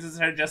guns. She uses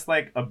her just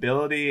like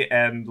ability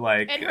and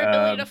like and her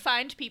ability to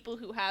find people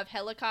who have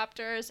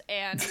helicopters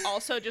and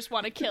also just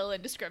want to kill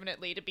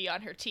indiscriminately to be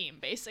on her team,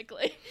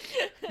 basically.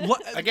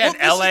 Again,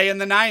 LA in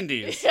the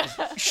 90s.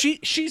 Yeah.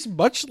 She's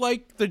much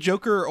like the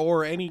Joker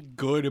or any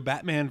good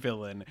Batman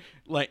villain.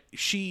 Like,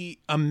 she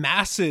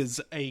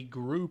amasses a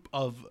group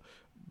of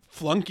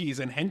flunkies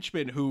and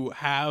henchmen who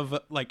have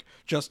like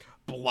just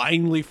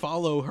blindly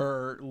follow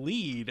her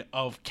lead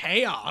of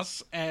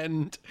chaos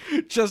and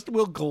just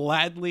will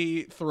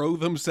gladly throw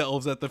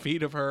themselves at the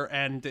feet of her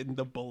and in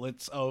the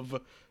bullets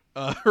of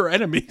her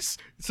enemies.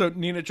 So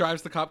Nina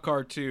drives the cop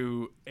car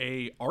to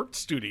a art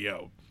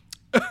studio.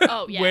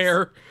 Oh, yes.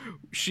 Where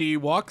she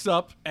walks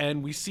up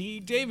and we see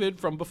David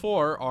from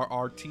before, our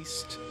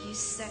artiste. You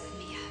set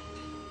me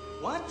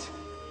up. What?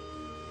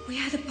 We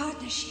had a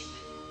partnership.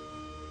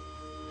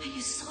 And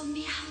you sold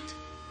me out.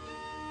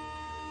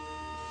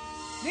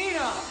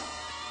 Nina!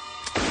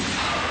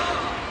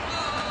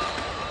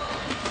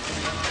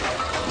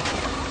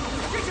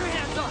 Get your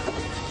hands up!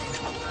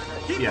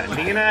 Yeah,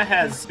 Nina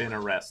has been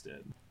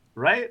arrested.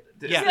 right?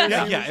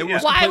 Yeah. It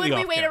was Why would completely we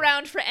off wait camera.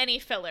 around for any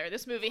filler?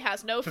 This movie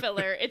has no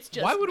filler. It's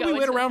just Why would we go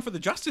wait into- around for the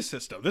justice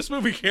system? This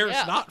movie cares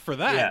Yeah. not for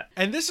that. Yeah.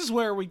 And this is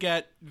where we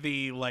get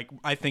the, like,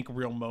 I think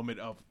real moment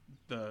of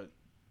the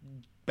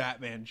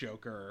Batman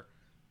Joker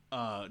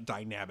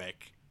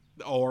dynamic,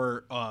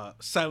 or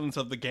Silence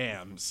of the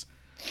Gams.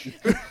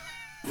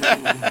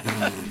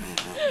 I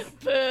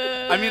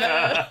mean,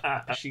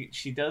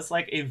 she does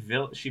like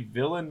she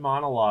villain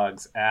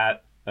monologues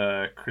at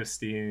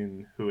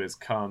Christine, who has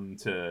come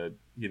to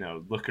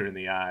look her in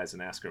the eyes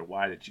and ask her,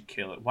 why did you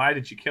kill it? Why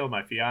did you kill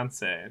my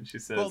fiance? And she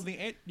says, oh,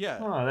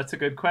 that's a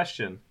good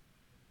question.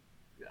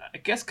 I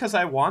guess because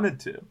I wanted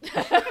to.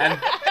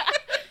 And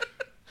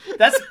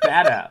that's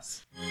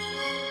badass.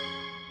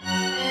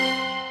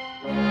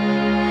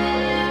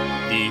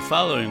 The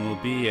following will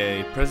be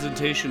a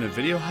presentation of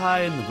Video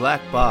High in the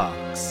Black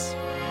Box.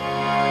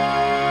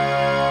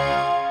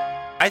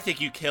 I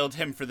think you killed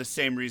him for the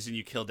same reason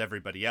you killed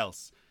everybody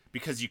else.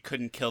 Because you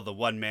couldn't kill the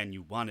one man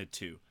you wanted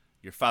to.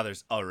 Your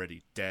father's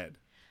already dead.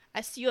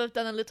 I see you have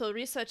done a little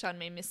research on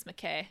me, Miss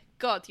McKay.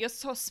 God, you're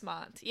so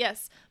smart.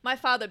 Yes, my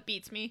father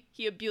beat me,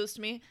 he abused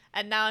me,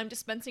 and now I'm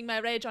dispensing my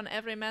rage on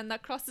every man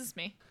that crosses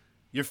me.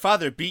 Your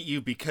father beat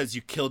you because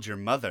you killed your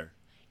mother.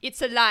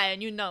 It's a lie,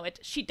 and you know it.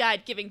 She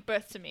died giving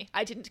birth to me.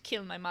 I didn't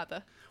kill my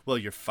mother. Well,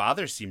 your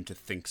father seemed to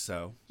think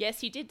so.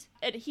 Yes, he did.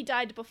 And he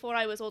died before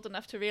I was old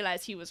enough to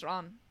realize he was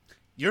wrong.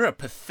 You're a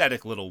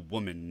pathetic little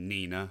woman,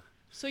 Nina.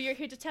 So you're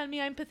here to tell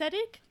me I'm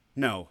pathetic?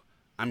 No,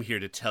 I'm here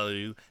to tell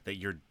you that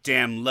you're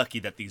damn lucky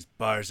that these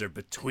bars are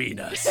between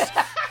us.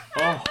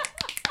 Oh.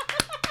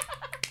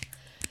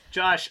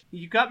 Josh,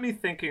 you got me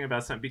thinking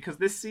about something, because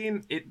this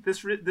scene,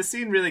 this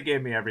scene really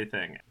gave me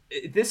everything.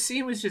 This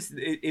scene was just,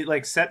 it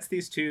like sets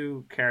these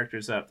two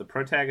characters up, the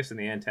protagonist and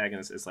the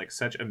antagonist, as like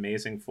such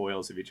amazing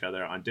foils of each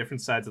other on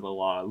different sides of the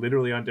law,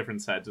 literally on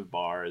different sides of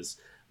bars,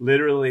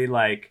 literally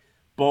like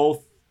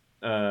both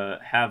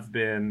have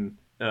been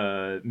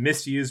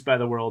misused by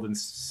the world in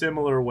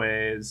similar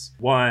ways,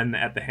 one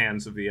at the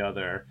hands of the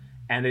other.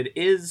 And it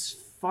is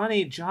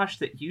funny, Josh,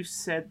 that you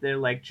said they're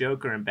like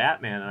Joker and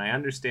Batman, and I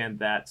understand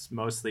that's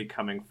mostly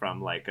coming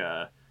from like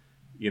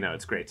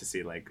it's great to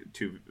see like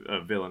two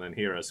villain and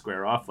hero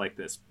square off like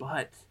this,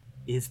 but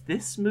is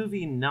this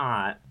movie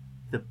not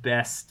the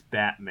best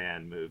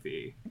Batman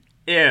movie?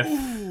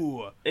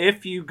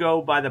 If you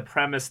go by the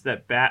premise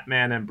that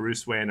Batman and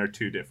Bruce Wayne are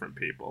two different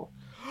people.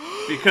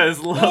 Because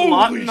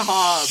Lawton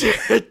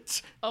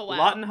Hobbs. Oh, wow.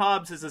 Lawton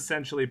Hobbs is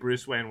essentially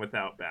Bruce Wayne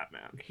without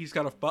Batman. He's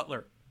got a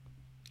butler.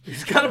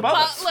 He's got a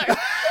butler.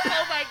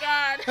 Oh my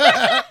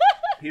god.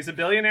 He's a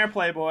billionaire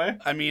playboy.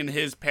 I mean,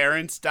 his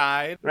parents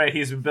died. Right,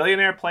 he's a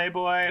billionaire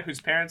playboy whose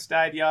parents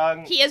died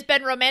young. He has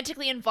been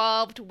romantically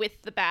involved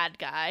with the bad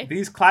guy.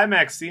 These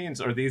climax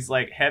scenes, or these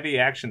like heavy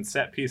action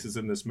set pieces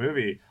in this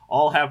movie,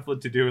 all have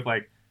to do with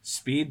like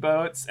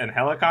speedboats and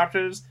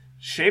helicopters.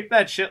 Shape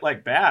that shit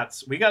like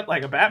bats. We got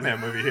like a Batman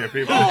movie here,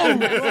 people. Oh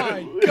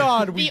my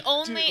god. The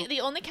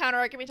only counter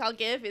argument I'll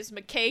give is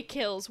McKay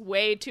kills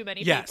way too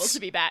many people to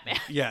be Batman.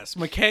 Yes,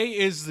 McKay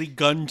is the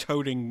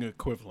gun-toting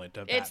equivalent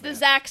of It's Batman. the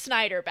Zack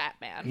Snyder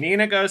Batman.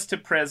 Nina goes to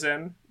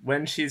prison.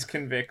 When she's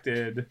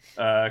convicted,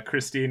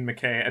 Christine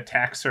McKay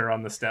attacks her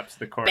on the steps of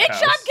the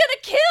courthouse. Bitch, I'm gonna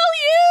kill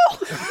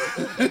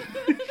you!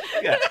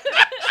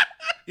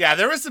 Yeah,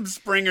 there was some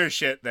Springer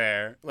shit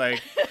there.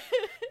 Like,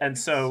 and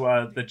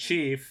so the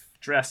chief,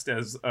 dressed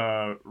as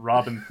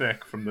Robin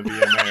Thicke from the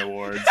VMA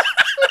Awards,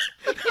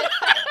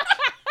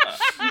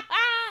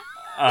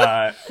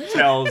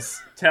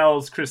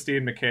 tells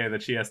Christine McKay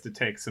that she has to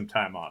take some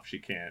time off. She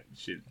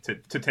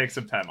to take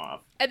some time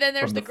off. And then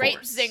there's from the great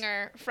force.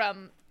 zinger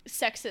from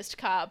Sexist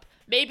Cop.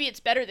 Maybe it's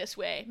better this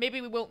way.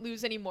 Maybe we won't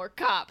lose any more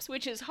cops,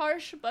 which is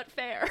harsh but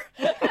fair.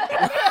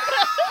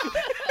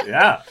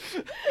 Yeah.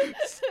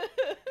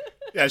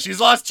 Yeah, she's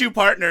lost two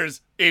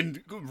partners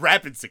in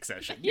rapid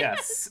succession.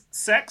 Yes,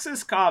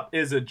 Sexist Cop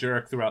is a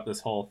jerk throughout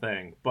this whole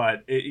thing,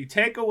 but you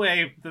take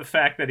away the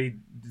fact that he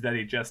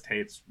just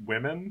hates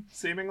women,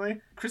 seemingly.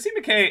 Christine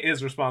McKay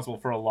is responsible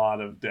for a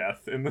lot of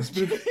death in this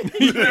movie.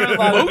 There are a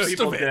lot of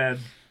people dead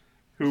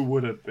who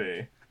wouldn't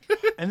be.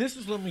 And this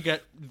is when we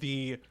get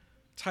the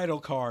title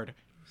card,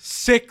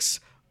 6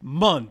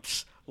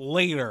 months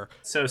later.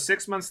 So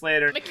 6 months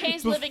later,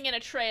 McKay's living in a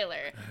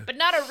trailer, but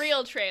not a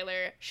real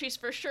trailer. She's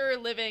for sure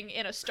living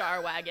in a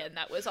Star Wagon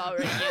that was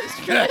already used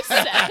for this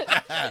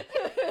set.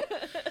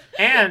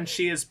 And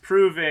she is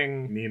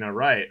proving Nina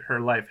right. Her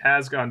life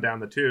has gone down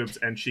the tubes,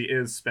 and she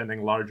is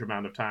spending large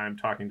amount of time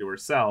talking to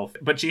herself.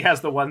 But she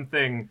has the one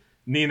thing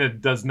Nina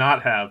does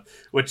not have,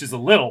 which is a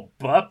little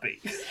puppy.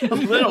 A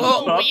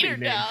little puppy wiener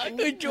dog.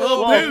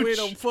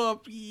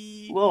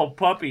 Little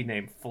puppy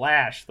named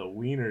Flash, the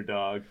wiener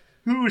dog,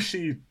 who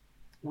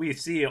we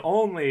see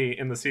only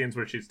in the scenes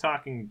where she's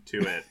talking to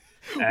it.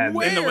 And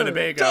in the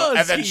Winnebago.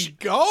 Does and then he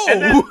go?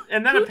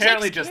 And then Who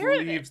apparently takes just care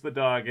of leaves the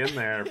dog in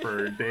there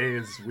for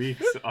days,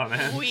 weeks on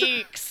end.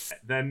 Weeks.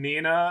 Then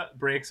Nina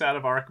breaks out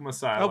of Arkham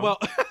Asylum,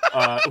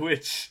 Oh,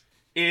 which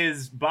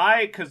is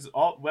because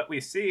all what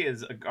we see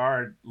is a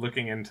guard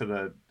looking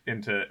into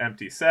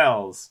empty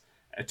cells,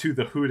 to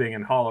the hooting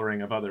and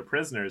hollering of other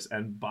prisoners.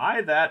 And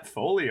by that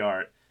Foley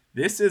art,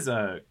 this is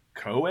a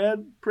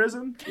co-ed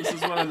prison. This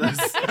is one of those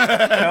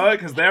co-ed,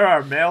 because there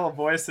are male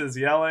voices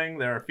yelling,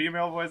 there are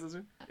female voices.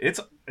 It's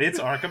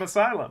Arkham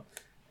Asylum.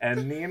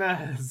 And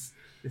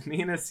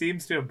Nina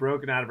seems to have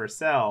broken out of her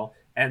cell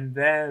and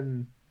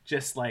then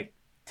just like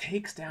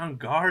takes down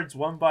guards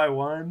one by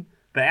one,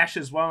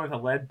 bashes one with a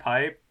lead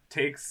pipe,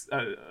 takes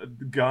a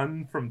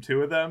gun from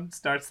two of them,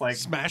 starts like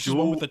smashes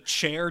one with a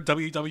chair,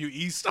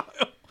 WWE style.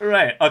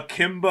 Right,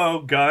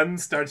 akimbo gun,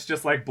 starts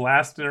just like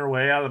blasting her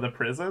way out of the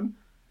prison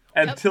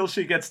until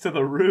she gets to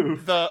the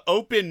roof. The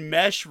open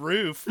mesh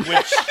roof,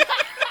 which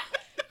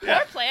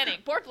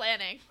Poor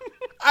planning.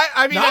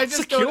 I mean, Not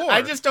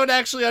I just don't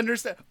actually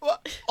understand.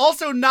 Well,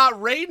 also, not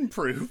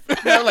rainproof.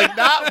 Like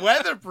not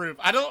weatherproof.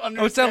 I don't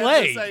understand. Oh,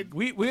 it's LA.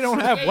 We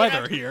don't have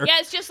weather here. Yeah,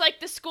 it's just like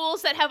the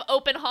schools that have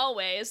open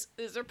hallways.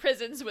 These are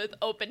prisons with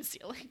open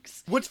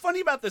ceilings. What's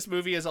funny about this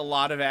movie is a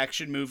lot of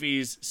action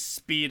movies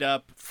speed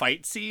up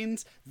fight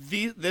scenes.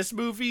 This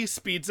movie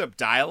speeds up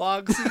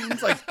dialogue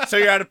scenes. Like, so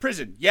you're out of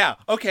prison. Yeah.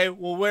 Okay.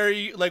 Well, where are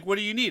you? Like, what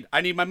do you need?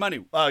 I need my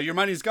money. Your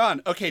money's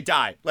gone. Okay,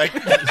 die. Like.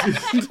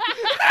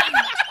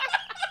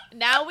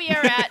 Now we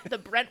are at the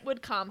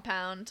Brentwood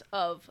compound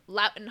of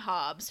Loughton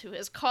Hobbs, who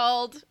has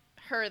called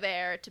her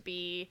there to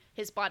be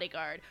his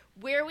bodyguard,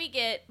 where we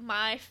get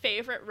my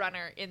favorite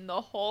runner in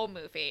the whole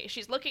movie.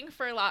 She's looking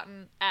for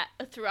Loughton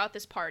throughout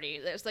this party.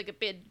 There's like a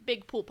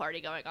big pool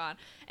party going on,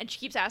 and she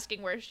keeps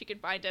asking where she can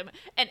find him,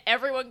 and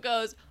everyone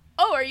goes,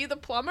 "Oh, are you the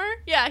plumber?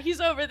 Yeah, he's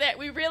over there.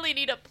 We really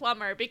need a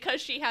plumber," because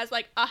she has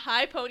like a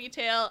high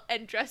ponytail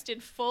and dressed in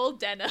full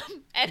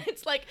denim, and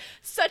it's like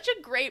such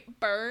a great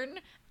burn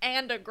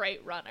and a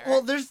great runner.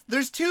 Well,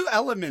 there's two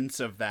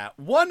elements of that.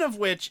 One of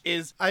which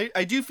is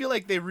I do feel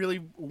like they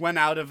really went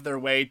out of their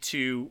way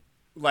to,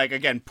 like,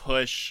 again,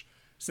 push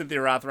Cynthia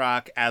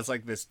Rothrock as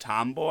like this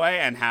tomboy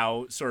and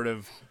how sort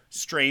of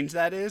strange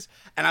that is.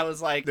 And I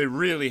was like, they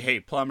really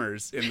hate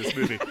plumbers in this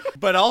movie.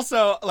 But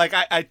also, like,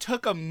 I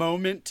took a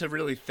moment to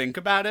really think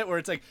about it, where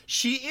it's like,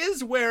 she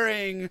is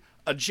wearing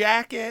a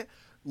jacket,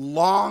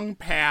 long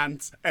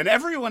pants, and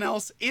everyone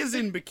else is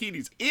in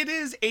bikinis. It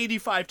is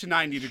 85 to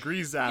 90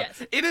 degrees out.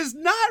 Yes. It is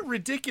not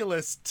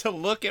ridiculous to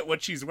look at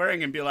what she's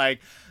wearing and be like,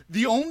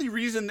 the only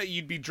reason that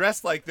you'd be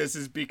dressed like this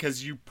is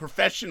because you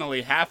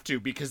professionally have to,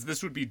 because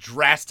this would be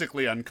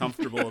drastically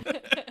uncomfortable.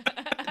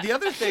 The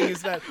other thing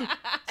is that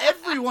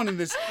everyone in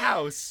this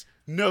house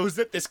knows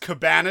that this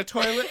cabana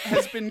toilet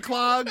has been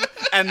clogged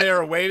and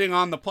they're waiting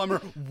on the plumber.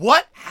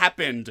 What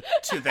happened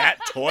to that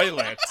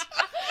toilet?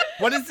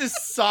 What is this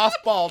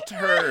softball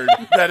turd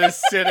that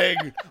is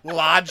sitting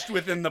lodged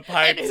within the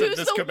pipes of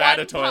this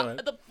cabana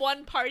toilet? The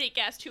one party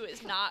guest who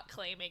is not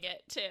claiming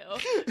it, too.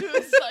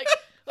 Who's like,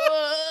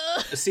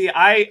 ugh. See,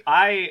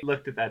 I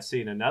looked at that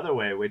scene another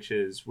way, which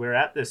is we're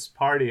at this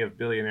party of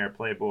billionaire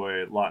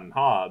playboy Lawton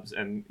Hobbs,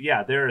 and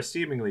yeah, there are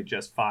seemingly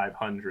just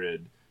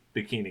 500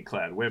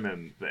 bikini-clad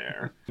women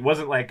there. It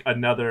wasn't like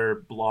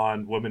another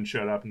blonde woman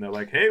showed up and they're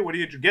like, "Hey, what are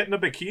you getting a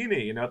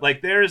bikini?" You know,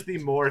 like there's the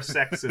more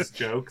sexist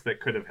joke that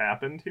could have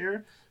happened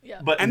here. Yeah.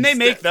 But and they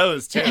make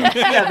those too.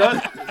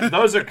 Yeah,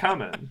 those are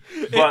coming.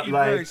 But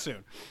like very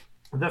soon.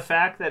 The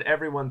fact that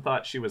everyone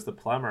thought she was the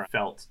plumber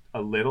felt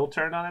a little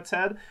turned on its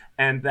head,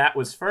 and that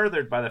was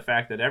furthered by the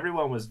fact that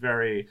everyone was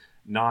very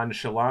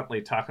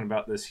nonchalantly talking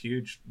about this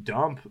huge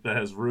dump that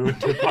has ruined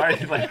the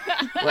party.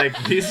 like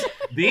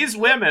these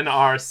women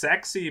are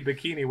sexy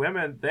bikini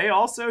women. They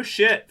also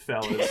shit,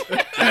 fellas.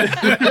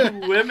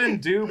 Women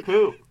do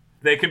poop.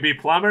 They can be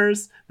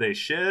plumbers. They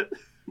shit.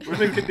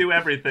 Women can do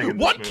everything. In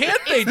What this movie.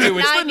 can't they do?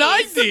 It's the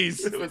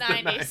 90s. 90s. It was the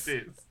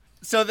 90s.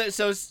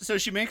 So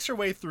she makes her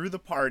way through the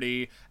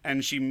party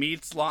and she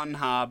meets Lawton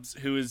Hobbs,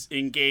 who is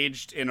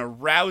engaged in a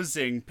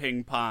rousing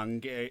ping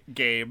pong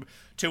game,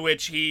 to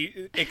which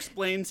he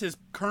explains his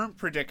current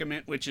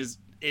predicament, which is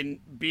in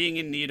being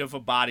in need of a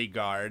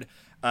bodyguard.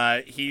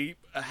 He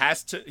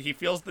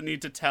feels the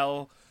need to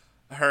tell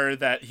her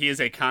that he is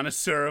a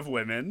connoisseur of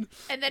women,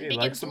 And then He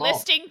begins likes them all.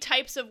 listing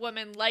types of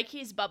women like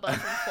he's Bubba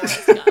from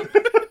Forrest Gump.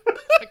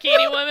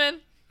 Bikini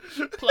women,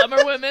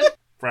 plumber women.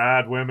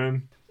 Fried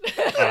women.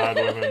 Fried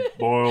women.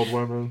 Boiled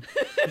women.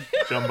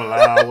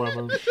 Jambalaya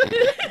women.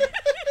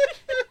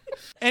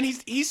 And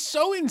he's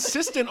so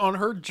insistent on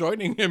her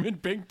joining him in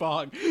ping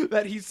pong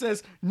that he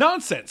says,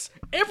 "Nonsense.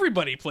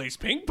 Everybody plays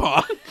ping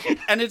pong."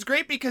 And it's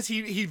great because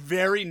he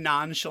very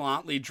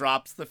nonchalantly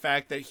drops the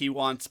fact that he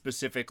wants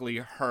specifically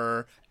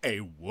her, a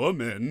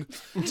woman,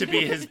 to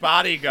be his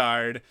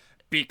bodyguard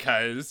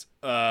because,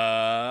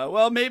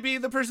 well, maybe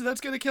the person that's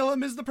going to kill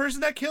him is the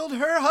person that killed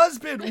her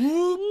husband.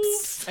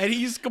 Whoops. And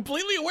he's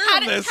completely aware How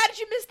of this. did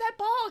you miss that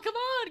ball? Come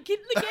on, get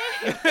in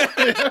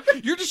the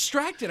game. You're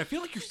distracted. I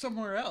feel like you're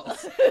somewhere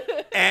else.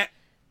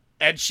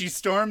 And she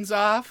storms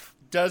off,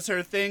 does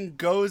her thing,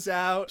 goes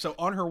out. So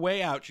on her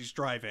way out, she's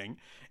driving.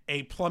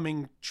 A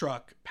plumbing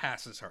truck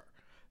passes her.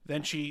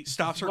 Then she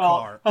stops her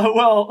car.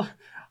 Well,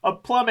 a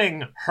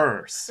plumbing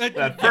hearse.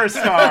 That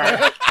first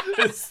car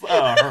is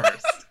a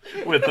hearse.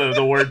 with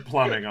the word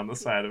plumbing on the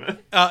side of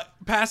it.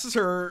 Passes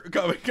her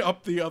going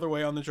up the other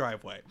way on the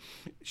driveway.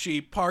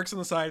 She parks on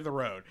the side of the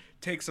road.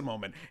 Takes a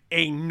moment.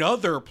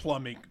 Another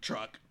plumbing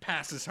truck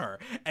passes her.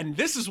 And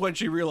this is when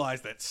she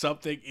realized that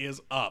something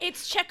is up.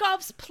 It's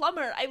Chekhov's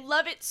plumber. I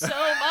love it so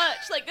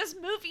much. Like, this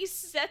movie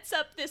sets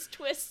up this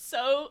twist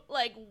so,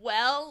 like,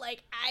 well.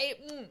 Like,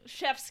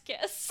 chef's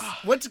kiss.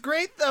 What's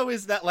great, though,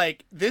 is that,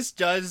 like, this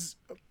does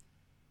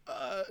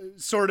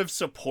sort of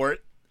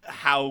support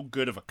how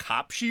good of a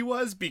cop she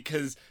was,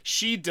 because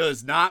she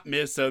does not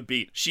miss a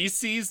beat. She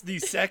sees the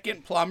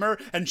second plumber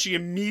and she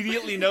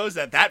immediately knows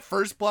that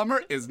first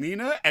plumber is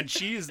Nina, and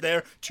she is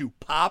there to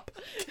pop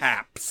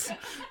taps.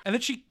 And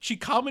then she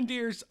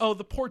commandeers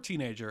the poor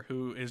teenager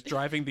who is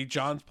driving the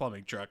John's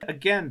plumbing truck.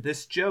 Again,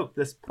 this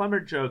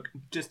plumber joke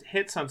just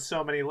hits on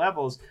so many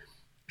levels.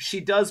 She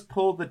does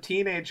pull the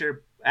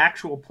teenager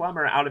actual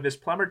plumber out of his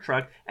plumber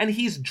truck, and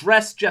he's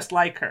dressed just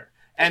like her,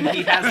 and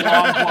he has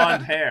long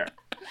blonde hair.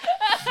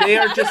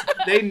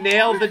 They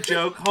nailed the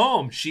joke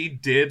home. She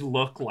did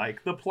look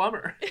like the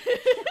plumber.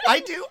 I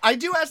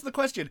do ask the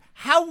question,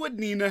 how would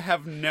Nina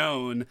have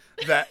known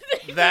that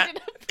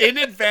in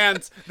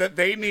advance that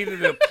they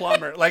needed a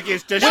plumber? Like,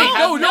 does she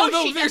have...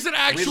 No, there's an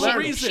actual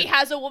reason. She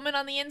has a woman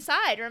on the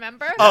inside,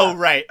 remember? Oh,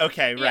 right.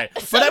 Okay, right.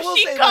 Yeah. But So I will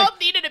she say, called like,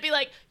 Nina to be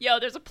like, yo,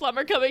 there's a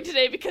plumber coming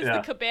today because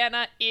the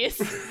cabana is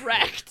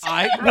wrecked.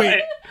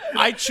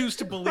 I choose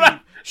to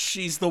believe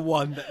she's the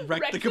one that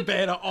wrecked the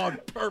cabana on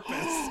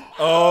purpose.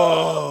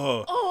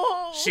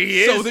 Oh.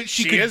 She is. So that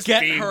she could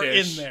get her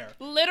in there.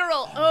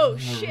 Literal. Oh,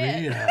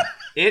 shit.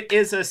 It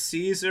is a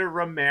Cesar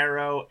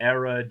Romero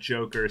era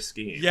Joker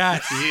scheme.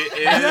 Yes. He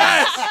is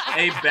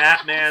a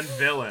Batman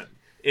villain.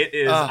 It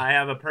is, I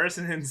have a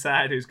person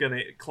inside who's going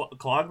to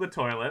clog the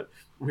toilet.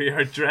 We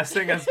are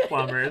dressing as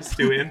plumbers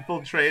to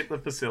infiltrate the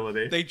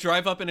facility. They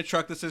drive up in a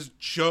truck that says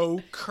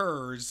Joe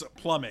Kerr's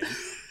Plumbing.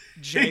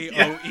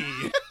 Joe.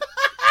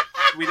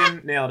 We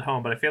didn't nail it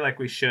home, but I feel like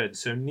we should.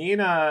 So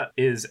Nina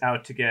is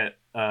out to get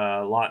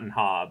Lawton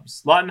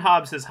Hobbs. Lawton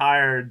Hobbs has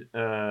hired,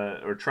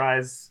 or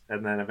tries,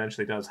 and then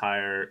eventually does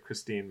hire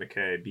Christine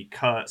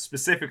McKay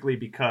specifically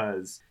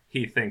because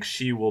he thinks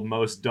she will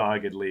most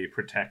doggedly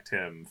protect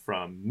him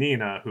from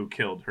Nina, who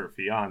killed her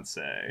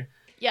fiance.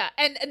 Yeah,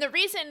 and the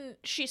reason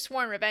she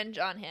sworn revenge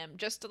on him,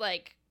 just to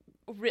like...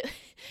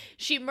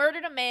 she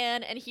murdered a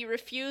man and he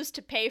refused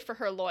to pay for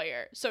her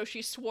lawyer, so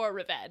she swore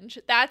revenge.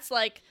 That's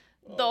like...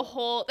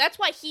 that's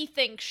why he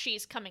thinks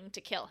she's coming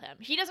to kill him.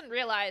 He doesn't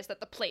realize that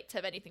the plates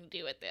have anything to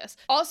do with this.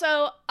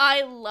 Also,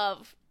 I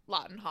love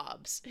Lawton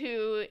Hobbs,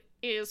 who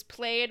is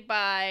played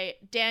by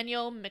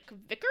Daniel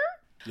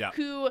McVicker,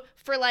 who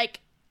for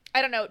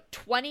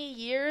 20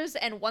 years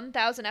and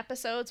 1,000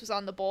 episodes was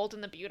on The Bold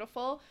and the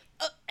Beautiful.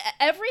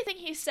 Everything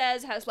he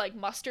says has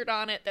mustard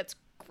on it. That's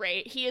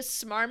great. He is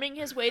smarming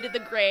his way to the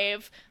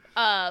grave,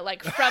 from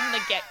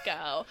the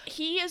get-go.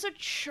 He is a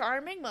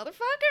charming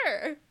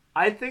motherfucker.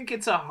 I think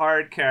it's a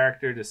hard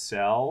character to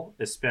sell,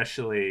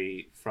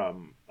 especially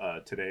from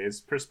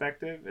today's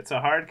perspective. It's a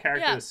hard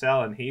character to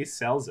sell, and he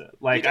sells it.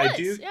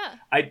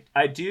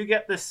 I do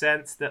get the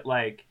sense that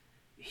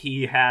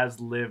he has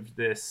lived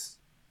this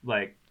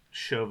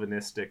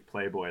chauvinistic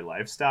playboy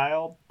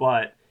lifestyle,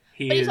 but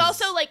he's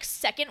also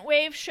second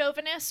wave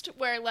chauvinist,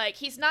 where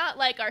he's not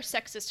our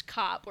sexist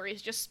cop where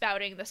he's just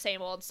spouting the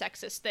same old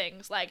sexist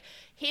things.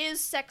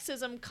 His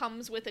sexism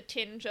comes with a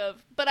tinge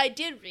of, but I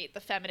did read The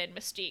Feminine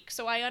Mystique,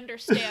 so I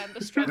understand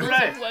the struggles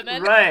of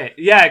women. Right.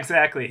 Yeah,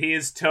 exactly. He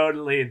is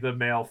totally the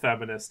male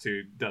feminist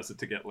who does it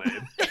to get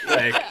laid.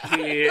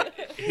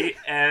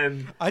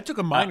 I took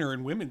a minor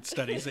in women's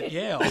studies at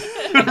Yale.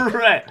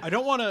 Right. I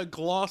don't want to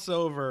gloss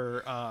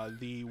over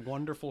the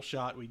wonderful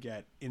shot we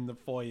get in the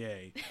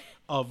foyer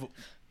of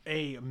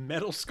a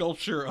metal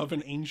sculpture of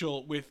an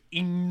angel with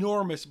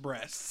enormous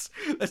breasts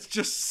that's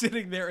just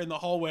sitting there in the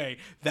hallway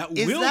that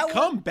will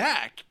come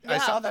back. I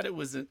saw that it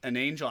was an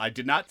angel. I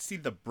did not see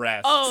the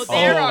breasts. Oh,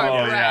 there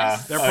are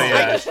breasts.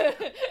 Yeah.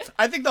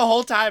 I think the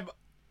whole time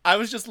I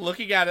was just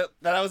looking at it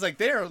that I was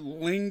they're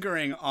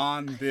lingering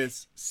on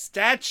this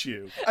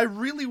statue. I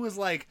really was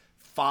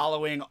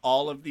following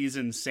all of these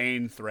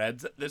insane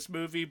threads that this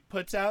movie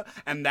puts out,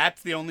 and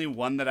that's the only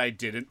one that I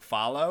didn't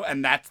follow,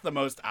 and that's the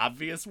most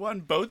obvious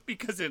one, both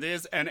because it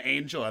is an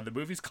angel and the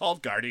movie's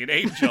called Guardian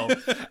Angel.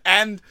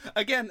 And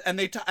again, and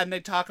they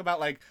talk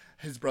about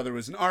his brother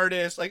was an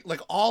artist,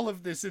 all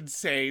of this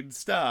insane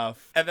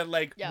stuff, and then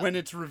when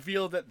it's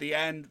revealed at the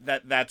end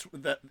that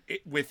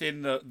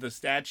within the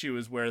statue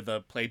is where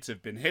the plates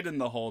have been hidden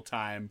the whole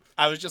time,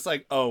 I was just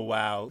oh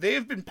wow, they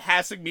have been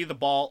passing me the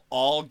ball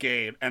all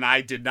game and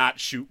I did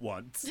not shoot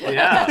once.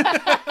 Yeah.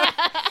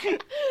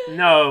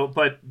 No,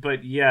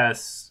 but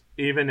yes,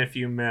 even if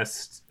you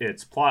missed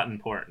its plot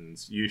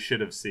importance, you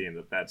should have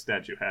seen that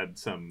statue had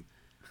some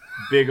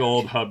big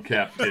old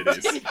hubcap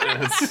titties.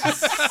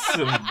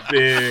 Some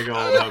big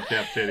old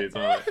hubcap titties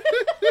on it.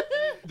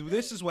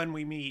 This is when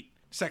we meet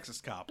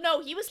sexist cop.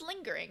 No, he was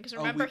lingering, because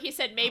remember he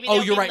said maybe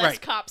there'll be less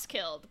cops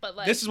killed. But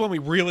this is when we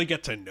really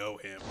get to know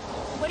him.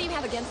 What do you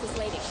have against this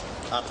lady?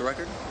 Off the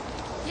record?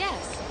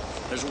 Yes.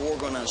 There's a war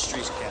going on in the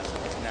streets,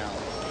 Captain. Now,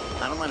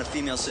 I don't mind a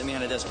female sitting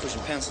behind a desk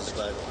pushing pencils,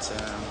 but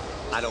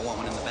I don't want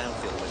one in the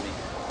battlefield with me.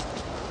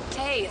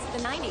 Hey, it's the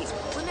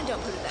 90s. Women don't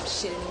put up that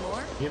shit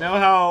anymore. You know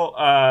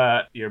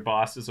how your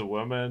boss is a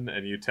woman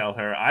and you tell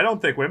her, I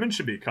don't think women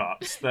should be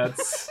cops.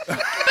 That's... But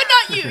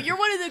not you. You're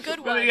one of the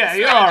good ones. Yeah,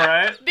 you're all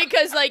right.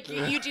 Because, like,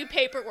 you do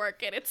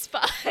paperwork and it's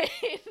fine.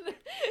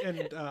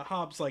 And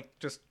Hobbs, like,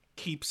 just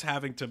keeps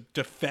having to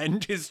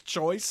defend his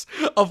choice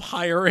of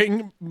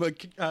hiring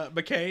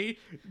McKay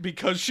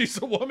because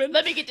she's a woman.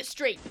 Let me get this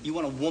straight. You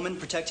want a woman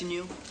protecting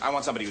you? I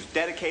want somebody who's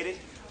dedicated.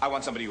 I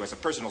want somebody who has a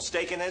personal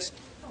stake in this.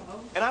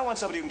 And I want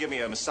somebody who can give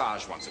me a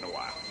massage once in a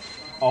while.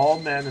 All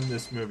men in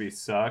this movie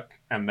suck,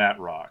 and that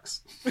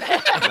rocks.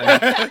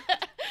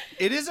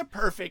 It is a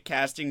perfect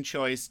casting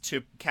choice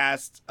to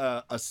cast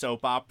a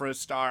soap opera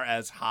star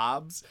as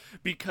Hobbs,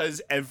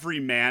 because every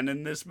man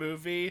in this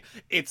movie,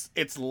 it's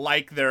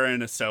like they're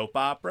in a soap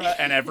opera,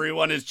 and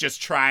everyone is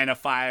just trying to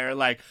fire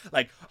like,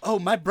 oh,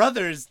 my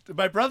brother's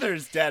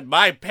dead,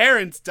 my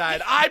parents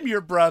died, I'm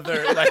your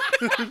brother. Like,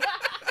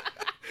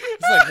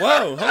 it's like,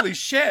 whoa, holy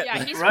shit.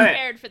 Yeah, he's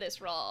prepared for this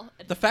role.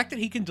 The fact that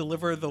he can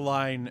deliver the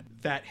line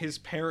that his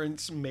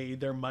parents made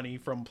their money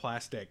from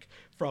Plastico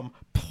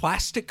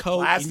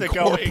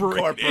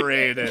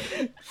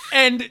Incorporated.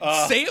 And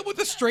say it with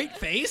a straight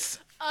face.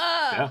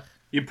 Yeah.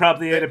 You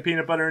probably ate a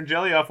peanut butter and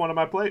jelly off one of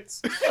my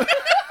plates.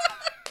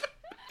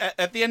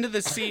 At the end of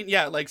the scene,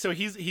 yeah, like, so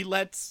he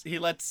lets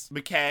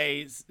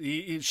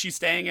McKay, she's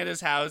staying at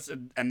his house,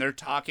 and they're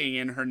talking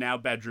in her now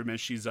bedroom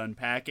as she's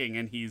unpacking,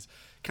 and he's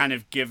kind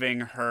of giving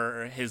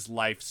her his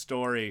life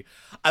story.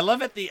 I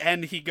love at the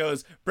end, he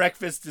goes,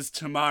 breakfast is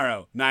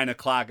tomorrow,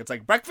 9:00. It's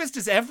like, breakfast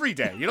is every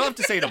day. You don't have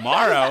to say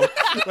tomorrow.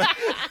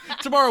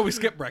 Tomorrow we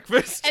skip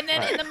breakfast. And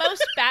then in the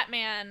most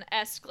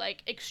Batman-esque,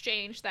 like,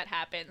 exchange that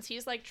happens,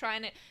 he's, like,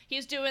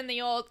 he's doing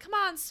the old, come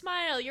on,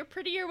 smile, you're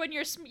prettier when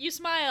you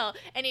smile.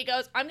 And he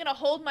goes, I'm gonna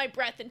hold my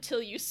breath until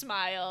you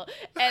smile.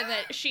 And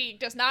then she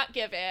does not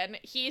give in.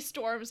 He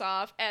storms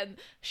off, and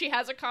she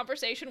has a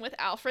conversation with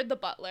Alfred the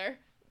butler,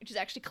 which is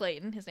actually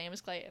Clayton. His name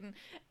is Clayton.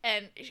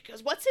 And she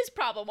goes, what's his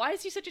problem? Why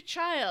is he such a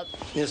child?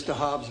 Mr.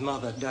 Hobbs'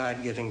 mother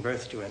died giving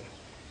birth to him.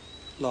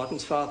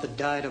 Lawton's father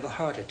died of a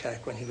heart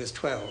attack when he was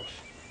 12.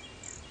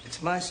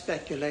 It's my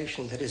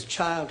speculation that his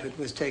childhood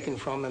was taken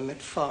from him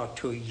at far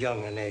too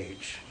young an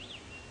age.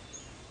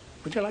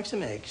 Would you like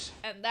some eggs?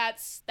 And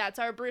that's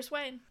our Bruce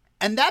Wayne.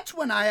 And that's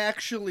when I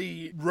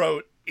actually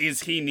wrote,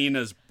 is he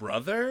Nina's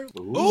brother?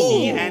 Ooh.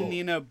 He and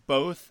Nina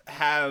both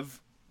have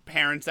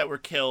parents that were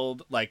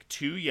killed, like,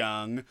 too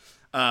young,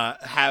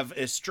 have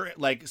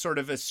sort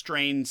of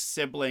estranged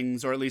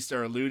siblings, or at least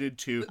are alluded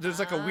to. There's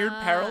like a weird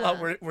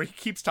parallel where he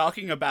keeps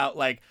talking about,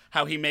 like,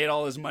 how he made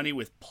all his money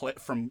with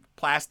from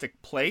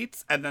plastic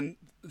plates, and then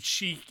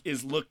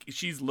she's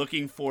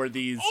looking for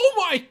these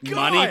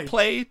money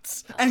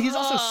plates, and he's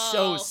also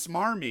so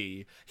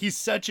smarmy. He's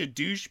such a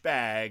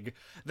douchebag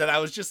that I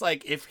was just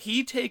like, if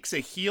he takes a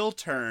heel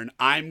turn,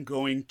 I'm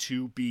going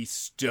to be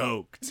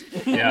stoked.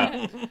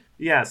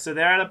 Yeah, so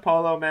they're at a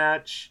polo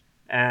match,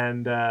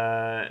 and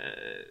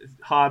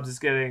Hobbs is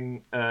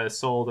getting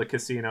sold a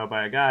casino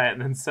by a guy, and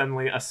then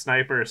suddenly a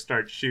sniper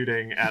starts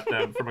shooting at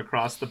them from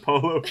across the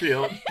polo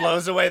field.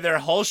 Blows away their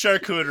whole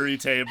charcuterie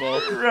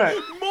table. Right.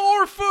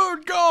 More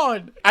food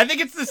gone! I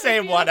think it's the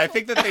same one. I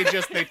think that they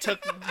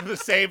took the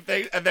same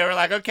thing, and they were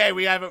like, okay,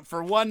 we have it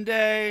for one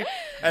day,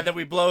 and then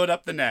we blow it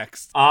up the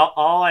next.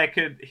 All I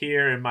could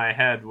hear in my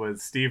head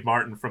was Steve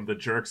Martin from The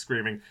Jerk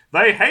screaming,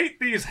 "They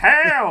hate these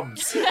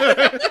hams!"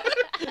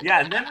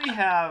 Yeah, and then we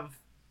have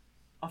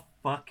a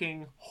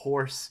fucking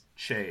horse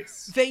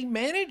chase. They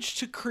managed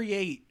to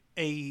create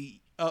a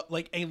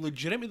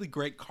legitimately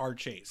great car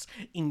chase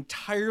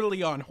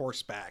entirely on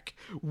horseback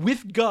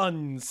with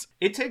guns.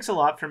 It takes a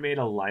lot for me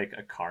to like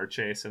a car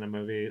chase in a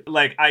movie.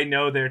 Like, I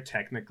know they're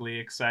technically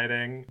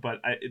exciting,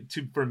 but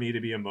for me to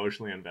be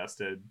emotionally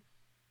invested,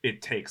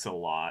 it takes a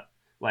lot.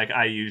 Like,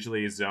 I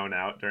usually zone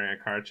out during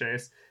a car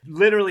chase.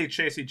 Literally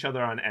chase each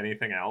other on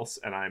anything else,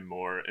 and I'm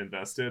more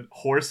invested.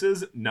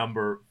 Horses,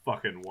 number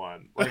fucking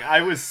one. Like,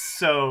 I was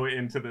so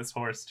into this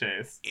horse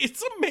chase.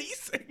 It's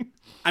amazing.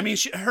 I mean,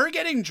 her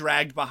getting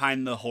dragged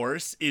behind the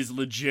horse is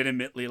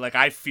legitimately, like,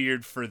 I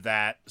feared for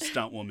that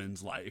stunt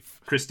woman's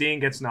life. Christine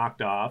gets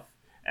knocked off,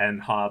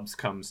 and Hobbs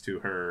comes to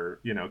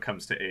her,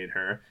 comes to aid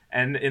her.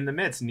 And in the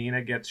midst,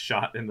 Nina gets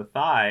shot in the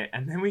thigh,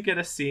 and then we get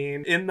a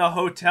scene in the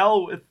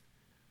hotel with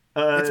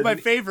it's my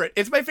favorite.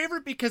 It's my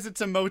favorite because it's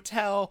a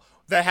motel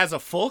that has a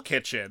full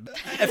kitchen.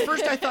 At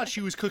first I thought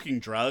she was cooking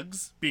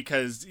drugs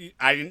because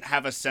I didn't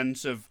have a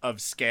sense of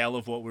scale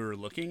of what we were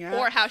looking at.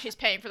 Or how she's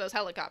paying for those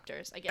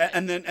helicopters. I get it.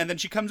 And then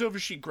she comes over,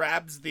 she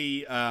grabs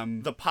the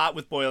pot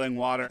with boiling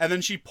water, and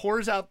then she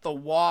pours out the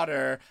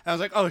water. And I was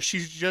like, oh,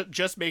 she's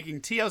just making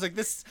tea. I was like,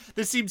 this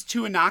seems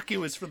too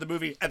innocuous for the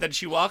movie. And then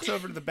she walks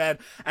over to the bed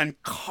and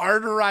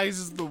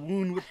cauterizes the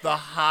wound with the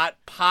hot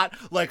pot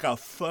like a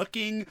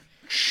fucking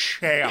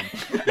champ.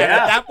 And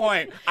at that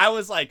point, I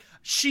was like,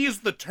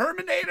 she's the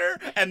Terminator,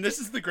 and this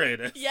is the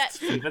greatest.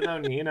 Yes. Even though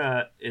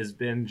Nina has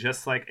been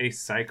just like a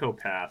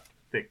psychopath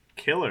the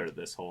killer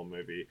this whole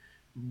movie,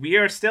 we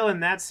are still in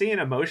that scene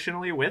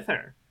emotionally with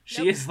her.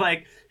 She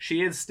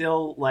is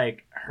still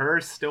like, her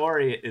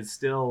story is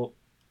still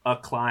a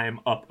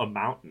climb up a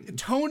mountain.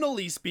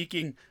 Tonally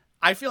speaking,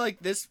 I feel like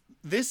this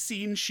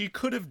scene, she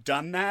could have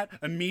done that,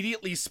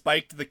 immediately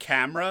spiked the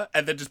camera,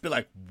 and then just be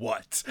like,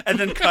 what? And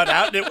then cut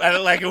out, and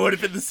it would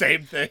have been the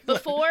same thing.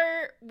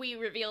 Before we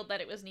revealed that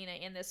it was Nina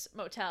in this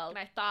motel,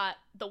 I thought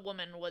the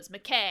woman was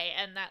McKay,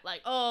 and that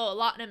like, oh,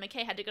 Lawton and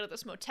McKay had to go to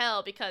this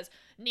motel because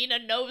Nina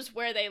knows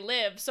where they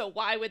live, so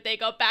why would they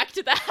go back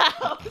to the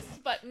house?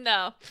 But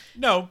no.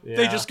 No,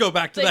 they just go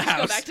back to the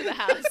house. Go back to the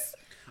house.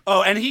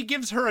 Oh, and he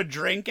gives her a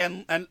drink,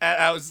 and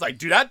I was like,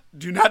 do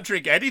not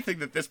drink anything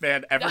that this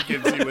man ever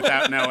gives you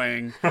without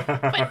knowing.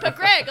 But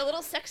Greg, a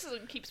little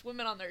sexism keeps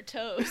women on their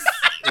toes.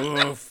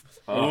 Oof.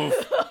 Oof.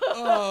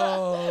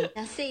 Oh.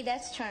 Now see,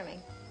 that's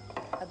charming.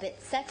 A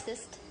bit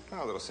sexist.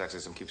 Oh, a little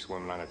sexism keeps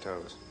women on their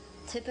toes.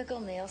 Typical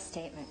male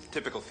statement.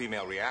 Typical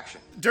female reaction.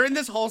 During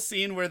this whole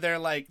scene where they're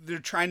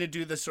trying to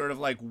do this sort of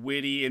like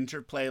witty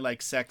interplay,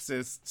 like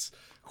sexists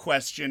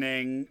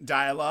questioning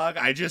dialogue,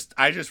 I just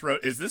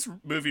wrote, is this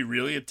movie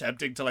really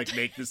attempting to like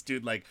make this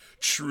dude like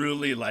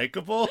truly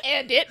likable?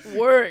 And it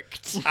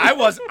worked. I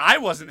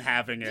wasn't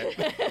having it.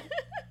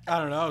 I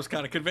don't know, I was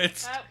kind of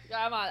convinced.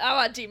 I'm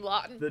on Team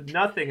Lawton.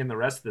 Nothing in the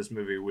rest of this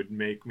movie would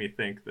make me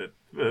think that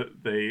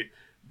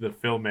the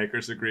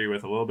filmmakers agree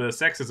with a little bit of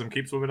sexism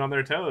keeps women on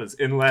their toes,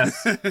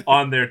 unless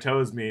on their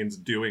toes means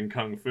doing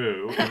kung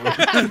fu.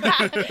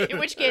 In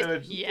which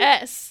case,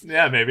 yes.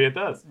 Yeah, maybe it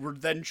does. We're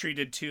then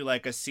treated to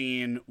like a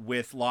scene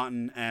with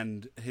Lawton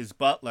and his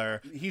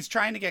butler. He's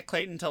trying to get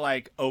Clayton to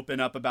like open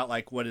up about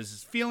like what is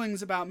his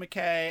feelings about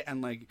McKay,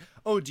 and like,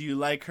 oh, do you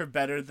like her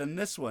better than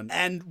this one?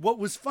 And what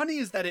was funny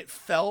is that it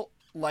felt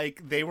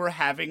like they were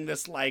having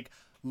this like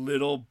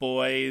little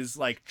boys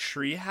like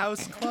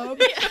treehouse club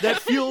that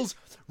feels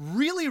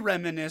really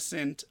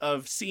reminiscent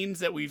of scenes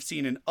that we've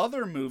seen in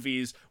other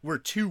movies where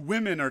two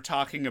women are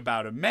talking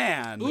about a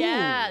man.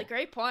 Yeah,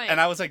 great point. And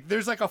I was like,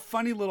 there's like a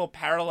funny little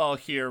parallel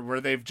here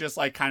where they've just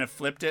like kind of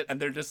flipped it, and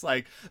they're just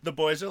like, the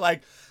boys are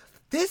like,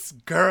 this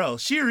girl,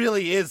 she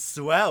really is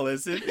swell,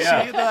 isn't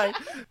she? Like,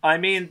 I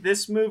mean,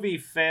 this movie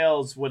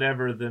fails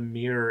whatever the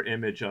mirror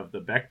image of the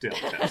Bechdel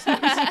test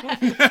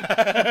is.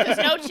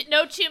 Because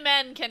no two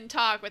men can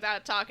talk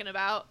without talking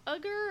about a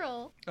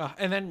girl.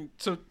 And then,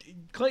 so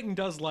Clayton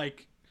does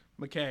like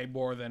McKay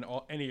more than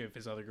any of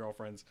his other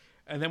girlfriends.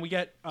 And then we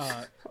get...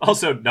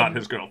 also not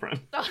his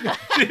girlfriend. Also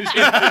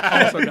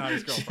not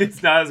his girlfriend.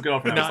 It's not his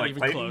girlfriend. Not like, even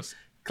Clayton, close.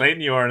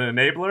 Clayton, you are an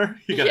enabler.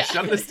 You gotta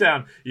shut this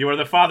down. You are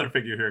the father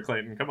figure here,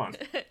 Clayton. Come on.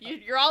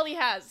 You're all he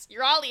has.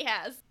 You're all he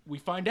has. We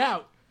find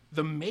out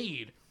the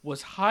maid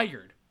was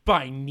hired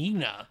by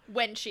Nina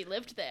when she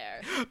lived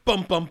there.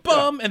 Bum bum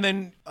bum, and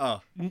then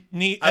I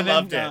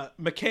loved it.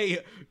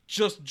 McKay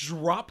just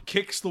drop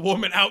kicks the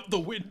woman out the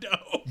window.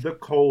 The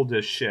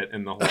coldest shit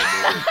in the whole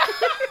movie.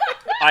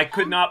 I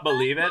could not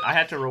believe it. I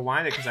had to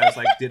rewind it because I was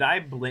like, did I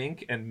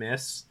blink and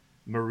miss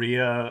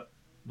Maria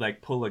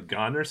like pull a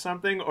gun or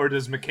something, or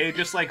does McKay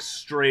just like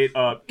straight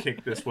up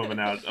kick this woman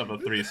out of a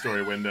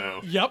 3-story window?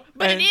 Yep.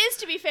 But it is,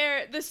 to be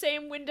fair, the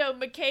same window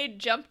McKay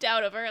jumped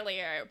out of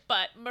earlier,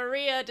 but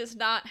Maria does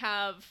not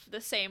have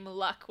the same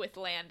luck with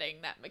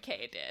landing that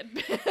McKay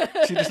did.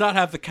 She does not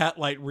have the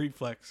cat-like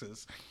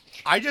reflexes.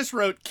 I just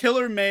wrote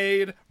killer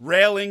maid,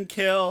 railing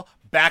kill,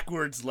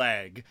 backwards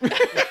leg.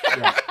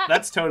 Yeah,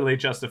 that's totally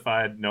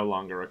justified. No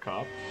longer a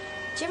cop.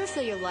 Do you ever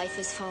feel your life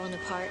is falling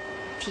apart,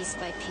 piece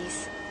by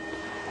piece?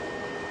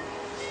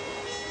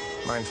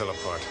 Mine fell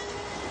apart.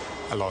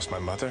 I lost my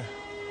mother,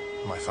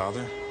 my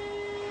father,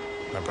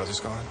 my brother's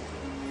gone.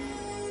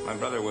 My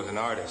brother was an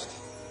artist.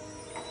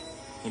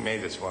 He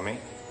made this for me.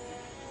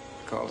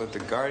 Called it the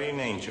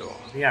Guardian Angel.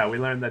 Yeah, we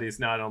learned that he's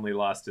not only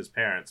lost his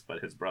parents, but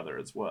his brother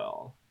as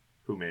well,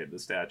 who made the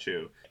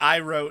statue. I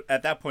wrote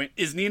at that point,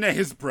 is Nina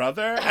his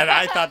brother? And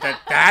I thought that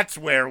that's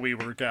where we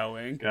were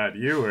going. God,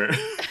 you were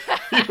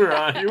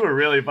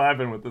really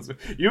vibing with this.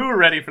 You were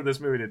ready for this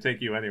movie to take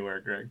you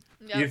anywhere, Greg.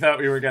 Yep. You thought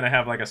we were going to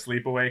have like a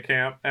sleepaway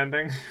camp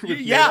ending?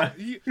 Yeah,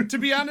 to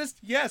be honest,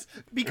 yes.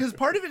 Because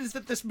part of it is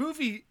that this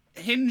movie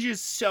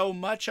hinges so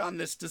much on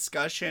this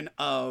discussion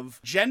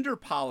of gender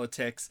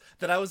politics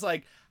that I was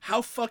like,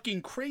 how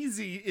fucking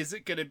crazy is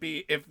it going to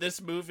be if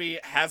this movie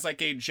has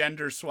like a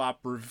gender swap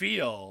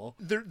reveal?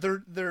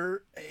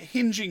 They're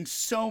hinging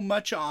so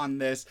much on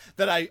this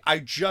that I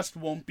just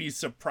won't be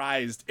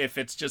surprised if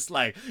it's just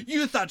like,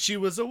 you thought she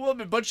was a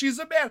woman, but she's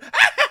a man.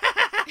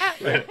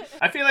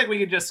 I feel like we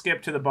could just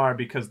skip to the bar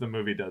because the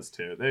movie does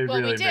too. They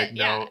really make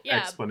no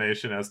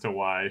explanation as to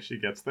why she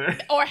gets there.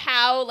 Or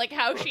how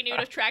she knew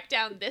to track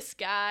down this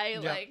guy.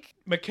 Yeah. Like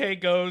McKay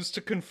goes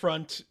to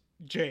confront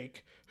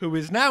Jake, who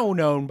is now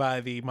known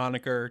by the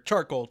moniker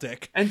Charcoal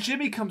Dick. And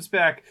Jimmy comes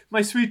back.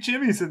 My sweet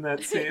Jimmy's in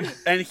that scene.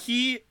 And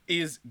he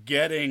is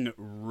getting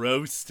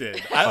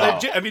roasted.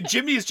 I mean,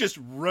 Jimmy is just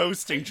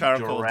roasting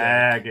Charcoal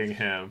Dragging Dick.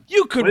 him.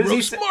 You could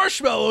roast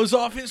marshmallows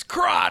off his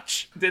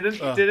crotch.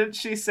 Didn't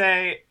she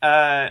say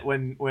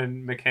when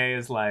McKay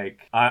is like,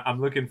 I'm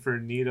looking for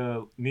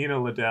Nina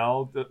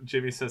Liddell,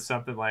 Jimmy says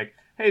something like,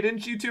 hey,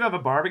 didn't you two have a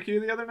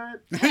barbecue the other night?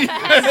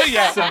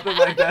 Yeah. Something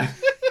like that.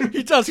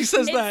 He does. He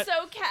says that. It's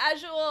so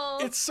casual.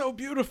 It's so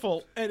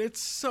beautiful, and it's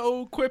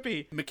so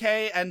quippy.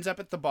 McKay ends up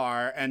at the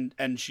bar,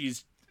 and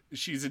she's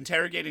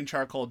interrogating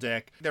Charcoal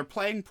Dick. They're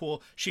playing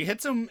pool. She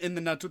hits him in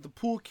the nuts with the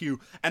pool cue,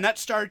 and that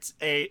starts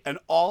an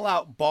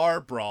all-out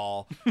bar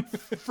brawl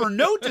for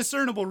no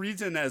discernible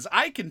reason, as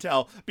I can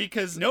tell,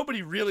 because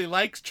nobody really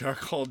likes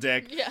Charcoal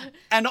Dick. Yeah.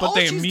 And But all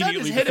they she's done is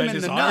immediately hit him in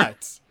defend the his honor.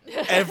 nuts.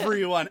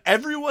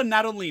 Everyone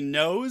not only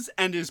knows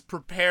and is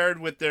prepared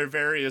with their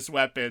various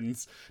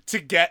weapons to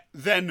get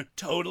then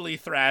totally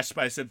thrashed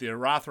by Cynthia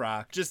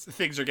Rothrock. Just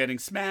things are getting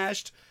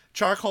smashed.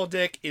 Charcoal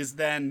Dick is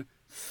then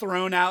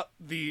thrown out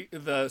the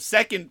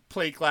second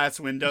plate glass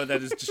window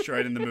that is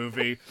destroyed in the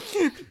movie,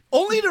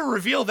 only to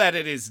reveal that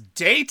it is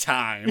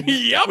daytime.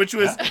 Yep. which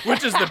is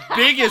the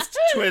biggest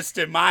twist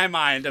in my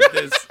mind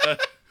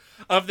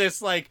of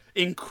this like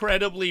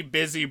incredibly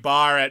busy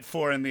bar at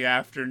 4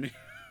 p.m.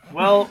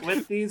 Well,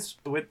 with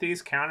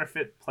these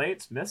counterfeit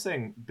plates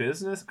missing,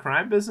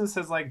 crime business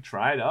has like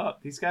dried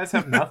up. These guys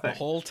have nothing. The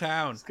whole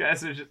town. These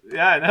guys are just,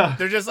 I know.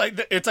 They're just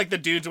like it's like the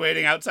dudes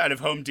waiting outside of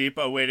Home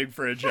Depot waiting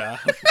for a job.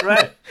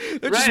 Right.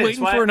 They're just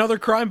waiting for another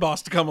crime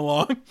boss to come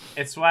along.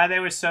 It's why they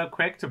were so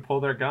quick to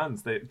pull their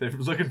guns. They're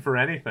looking for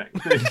anything.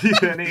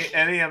 They need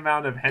any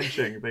amount of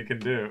henching they can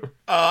do.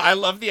 I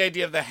love the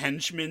idea of the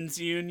henchmen's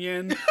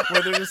union,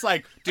 where they're just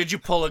like, "Did you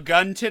pull a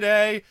gun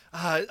today?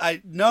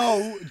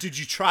 No. Did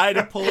you try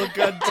to pull a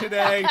gun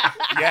today?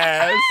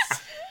 Yes.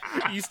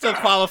 You still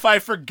qualify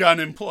for gun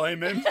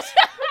employment."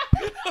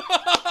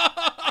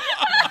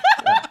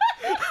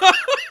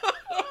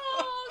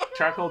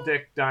 Charcoal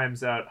Dick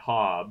dimes out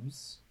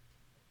Hobbs,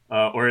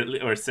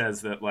 or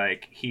says that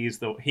like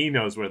he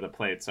knows where the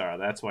plates are.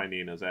 That's why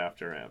Nina's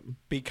after him.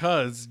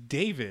 Because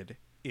David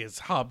is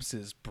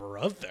Hobbs's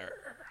brother.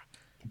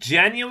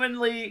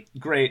 Genuinely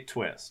great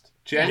twist.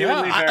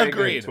 Genuinely very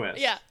good twist.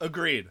 Yeah.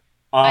 Agreed.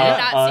 I did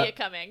not see it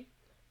coming.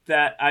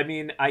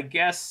 I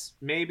guess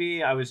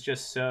maybe I was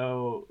just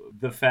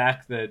the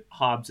fact that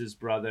Hobbs's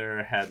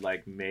brother had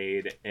like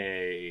made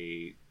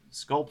a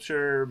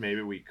sculpture,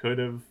 maybe we could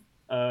have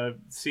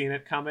seen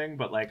it coming,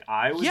 but like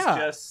I was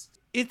just...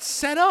 It's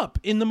set up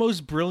in the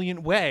most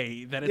brilliant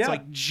way that it's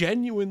like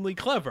genuinely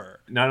clever.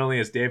 Not only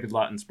is David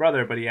Lawton's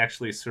brother, but he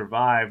actually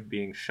survived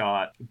being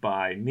shot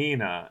by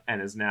Nina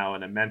and is now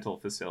in a mental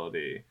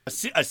facility.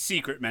 A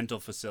secret mental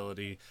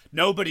facility.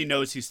 Nobody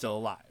knows he's still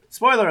alive.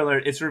 Spoiler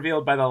alert, it's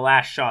revealed by the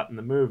last shot in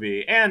the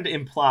movie and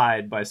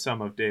implied by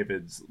some of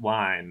David's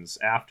lines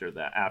after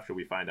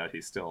we find out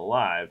he's still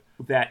alive,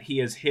 that he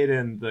has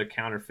hidden the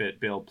counterfeit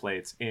bill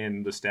plates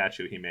in the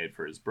statue he made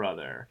for his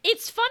brother.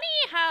 It's funny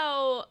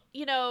how,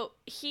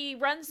 he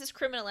runs this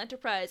criminal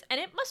enterprise, and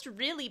it must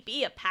really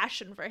be a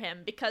passion for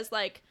him because,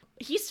 like,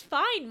 he's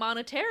fine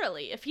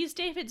monetarily if he's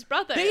David's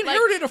brother. They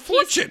inherited a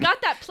fortune. He's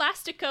got that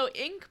Plastico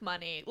Inc.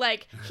 money.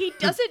 Like, he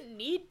doesn't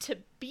need to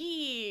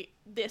be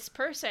this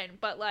person,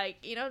 but,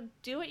 like,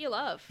 do what you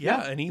love.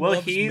 Yeah, and he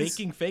loves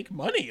making fake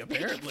money,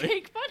 apparently.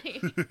 Fake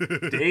money.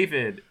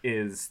 David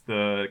is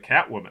the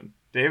Catwoman.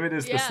 David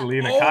is the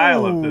Selena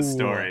Kyle of this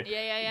story.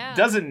 Yeah.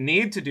 Doesn't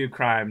need to do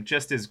crime,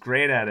 just is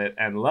great at it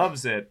and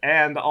loves it,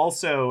 and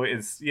also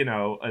is, in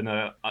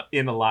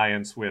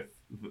alliance with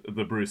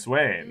the Bruce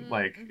Wayne.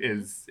 Like,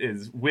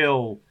 is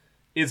Will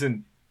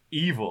isn't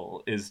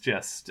evil, is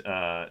just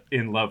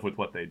in love with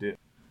what they do.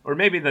 Or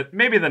maybe the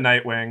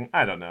Nightwing.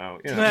 I don't know.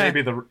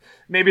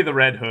 Maybe the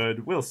Red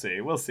Hood. We'll see.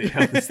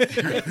 How this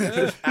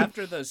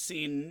After the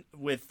scene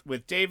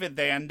with David,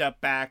 they end up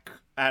back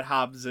at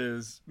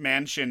Hobbs's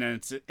mansion, and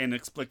it's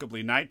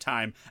inexplicably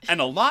nighttime, and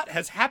a lot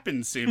has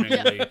happened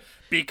seemingly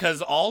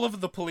because all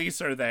of the police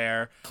are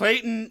there.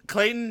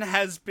 Clayton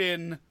has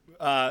been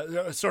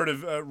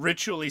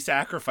ritually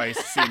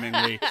sacrificed,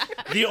 seemingly.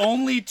 The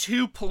only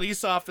 2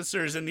 police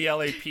officers in the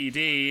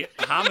LAPD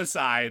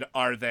homicide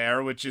are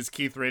there, which is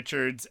Keith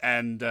Richards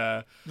and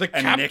Nick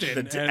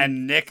the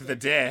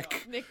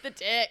Dick. Nick the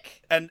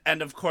Dick.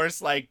 And of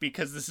course, like,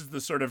 because this is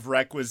the sort of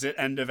requisite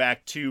end of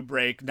Act 2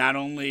 break, not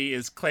only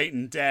is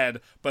Clayton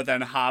dead, but then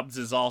Hobbs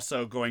is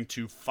also going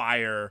to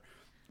fire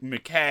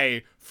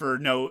McKay for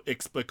no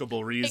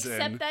explicable reason.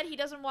 Except that he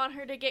doesn't want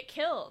her to get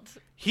killed.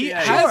 He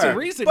has a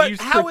reason. But he's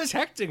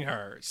protecting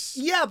her.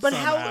 Yeah, but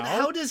somehow.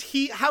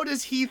 how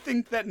does he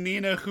think that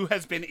Nina, who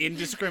has been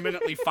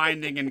indiscriminately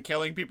finding and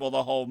killing people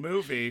the whole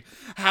movie,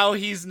 how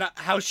she's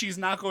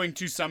not going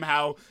to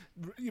somehow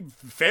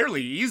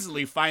fairly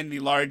easily find the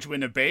large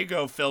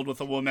Winnebago filled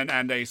with a woman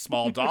and a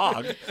small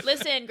dog?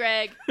 Listen,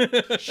 Greg,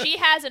 she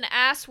has an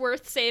ass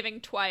worth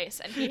saving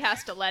twice, and he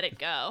has to let it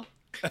go.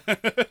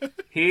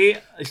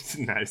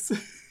 Nice.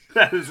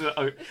 That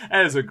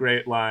is a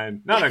great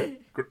line. Not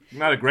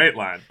a great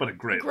line, but a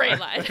great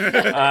line.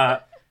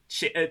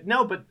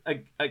 No, but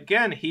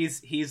again,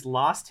 he's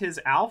lost his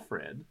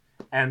Alfred,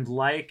 and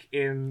like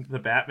in the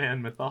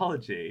Batman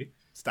mythology,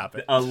 stop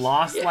it. A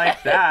loss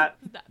like that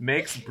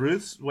makes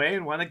Bruce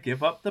Wayne want to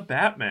give up the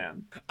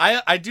Batman.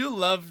 I do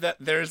love that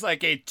there's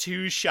like a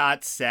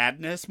 2-shot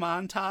sadness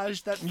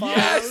montage that follows.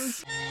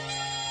 Yes!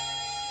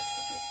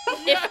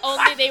 If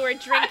only they were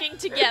drinking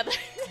together.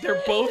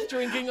 They're both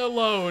drinking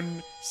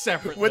alone,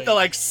 separately. With the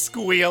like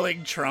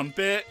squealing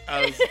trumpet.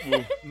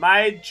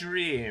 My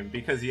dream,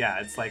 because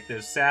it's like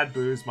there's sad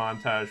booze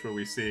montage where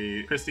we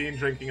see Christine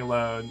drinking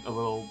alone, a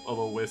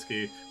little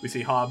whiskey. We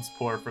see Hobbs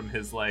pour from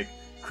his like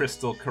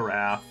crystal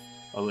carafe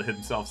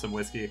himself some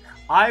whiskey.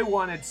 I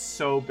wanted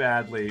so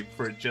badly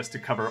for it just to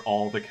cover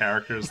all the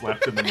characters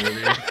left in the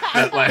movie.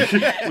 That like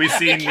we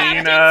see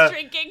Nina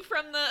drinking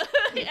from the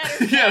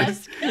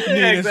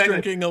Nina's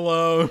drinking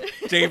alone.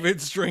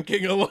 David's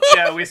drinking alone.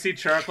 Yeah, we see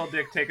Charcoal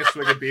Dick take a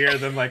swig of beer,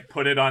 then like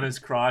put it on his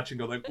crotch and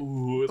go like,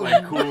 ooh, it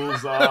like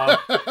cools off.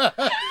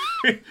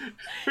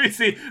 we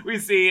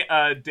see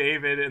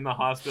David in the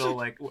hospital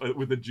like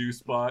with a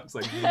juice box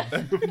like.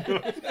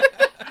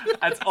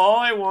 That's all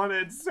I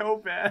wanted so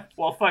bad.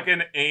 While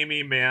fucking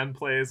Amy Mann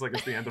plays like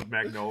it's the end of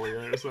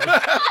Magnolia or something.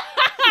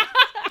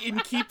 In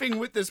keeping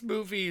with this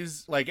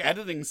movie's like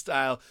editing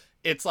style,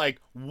 it's like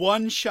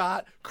one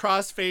shot,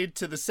 crossfade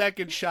to the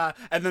second shot,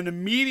 and then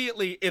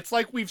immediately it's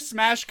like we've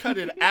smash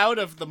cutted out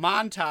of the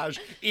montage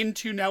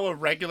into now a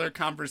regular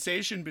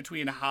conversation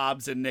between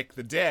Hobbs and Nick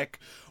the Dick,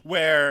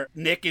 where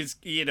Nick is,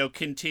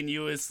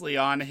 continuously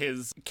on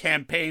his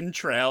campaign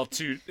trail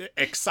to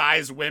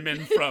excise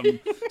women from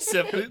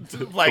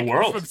the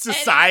world, from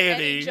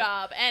society.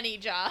 Any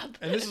job.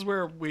 And this is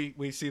where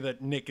we see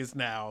that Nick is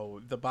now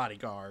the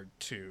bodyguard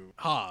to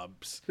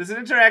Hobbs. There's an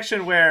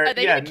interaction where are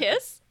they gonna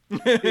kiss?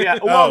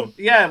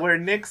 Where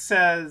Nick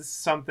says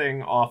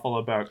something awful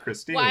about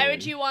Christine. Why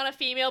would you want a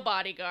female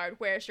bodyguard?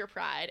 Where's your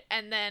pride?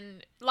 And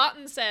then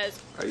Lawton says,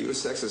 are you a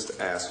sexist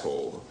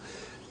asshole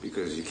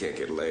because you can't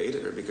get laid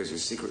or because you're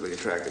secretly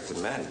attracted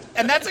to men?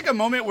 And that's like a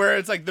moment where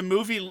it's like the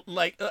movie,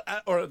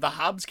 or the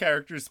Hobbs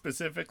character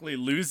specifically,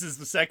 loses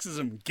the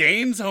sexism,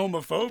 gains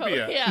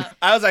homophobia. Yeah.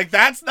 I was like,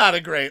 that's not a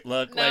great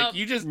look. No. Like,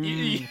 you just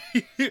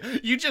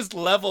you just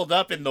leveled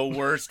up in the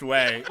worst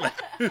way.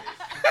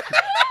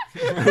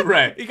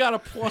 Right. He got a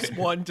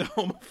 +1 to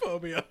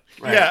homophobia.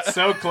 Right. Yeah.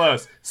 So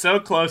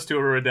close to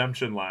a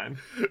redemption line.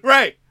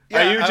 Right.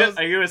 Yeah,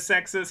 are you a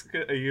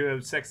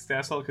sexist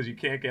asshole because you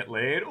can't get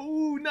laid?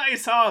 Ooh,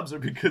 nice, Hobbs, or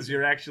because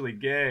you're actually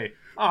gay?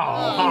 Oh,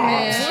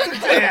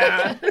 Hobbs.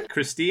 Yeah.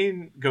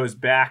 Christine goes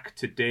back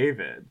to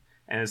David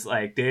and is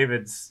like,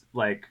 David's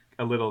like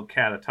a little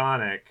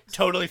catatonic.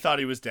 Totally thought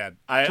he was dead.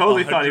 I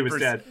totally thought he was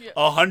dead.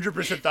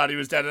 100% thought he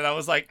was dead, and I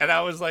was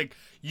like,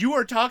 you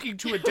are talking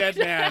to a dead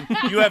man.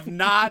 You have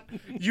not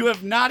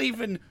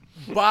even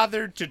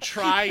bothered to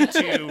try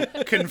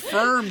to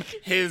confirm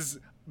his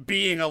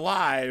being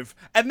alive,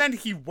 and then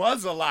he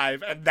was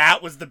alive, and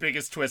that was the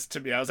biggest twist to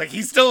me. I was like,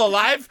 he's still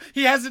alive?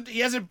 He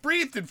hasn't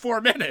breathed in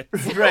 4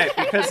 minutes. Right,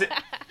 because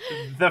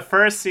the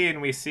first scene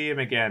we see him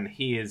again,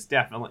 he is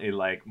definitely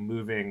like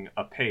moving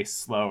a pace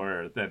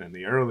slower than in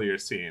the earlier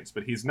scenes,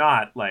 but he's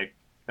not like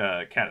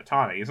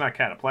catatonic. He's not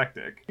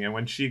cataplectic. And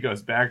when she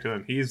goes back to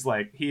him, he's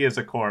like, he is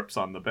a corpse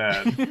on the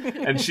bed.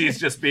 And she's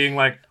just being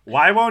like,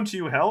 why won't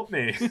you help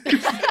me?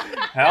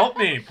 Help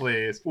me,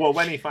 please. Well,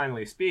 when he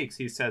finally speaks,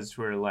 he says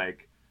to her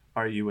like,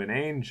 are you an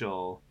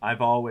angel?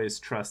 I've always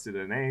trusted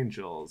in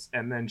angels.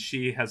 And then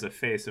she has a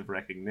face of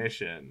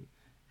recognition.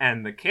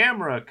 And the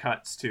camera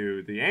cuts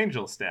to the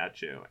angel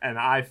statue. And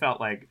I felt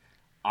like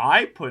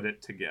I put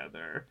it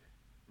together.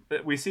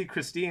 We see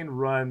Christine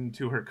run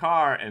to her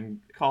car and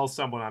call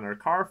someone on her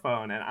car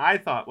phone. And I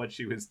thought what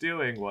she was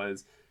doing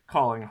was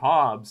calling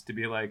Hobbs to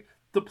be like,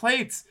 the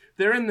plates,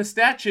 they're in the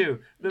statue.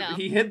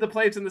 He hid the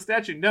plates in the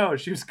statue. No,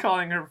 she was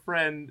calling her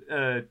friend,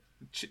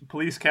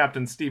 Police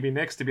Captain Stevie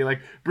Nicks, to be like,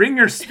 bring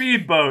your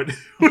speedboat.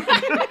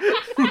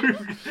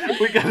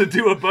 We gotta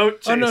do a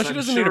boat chase. Oh no, she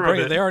doesn't need to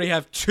bring it. They already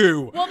have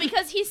 2. Well,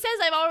 because he says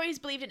I've always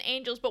believed in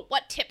angels, but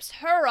what tips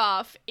her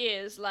off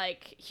is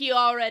like he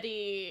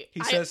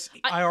says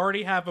I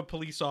already have a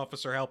police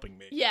officer helping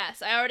me.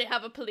 Yes, I already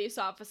have a police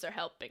officer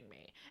helping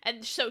me.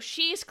 And so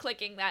she's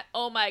clicking that,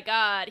 oh my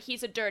god,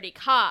 he's a dirty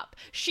cop.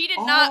 She did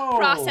not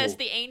process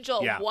the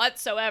angel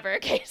whatsoever,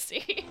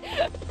 Casey.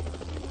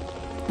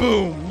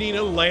 Boom!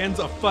 Nina lands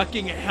a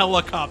fucking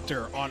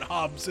helicopter on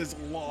Hobbs's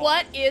lawn.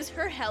 What is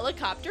her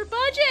helicopter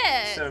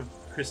budget? So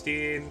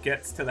Christine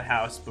gets to the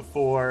house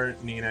before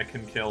Nina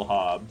can kill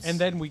Hobbs. And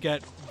then we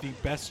get the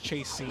best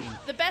chase scene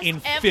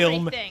in everything.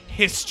 film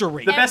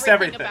history. The best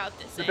everything. About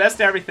this the best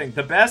everything.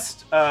 The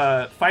best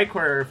fight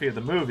choreography of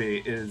the movie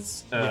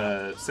is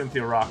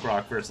Cynthia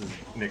Rothrock versus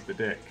Nick the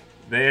Dick.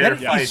 Their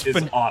fight is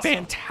awesome.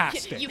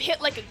 Fantastic. You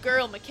hit like a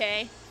girl,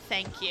 McKay.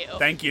 Thank you.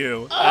 Thank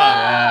you.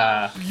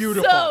 Oh,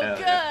 beautiful. So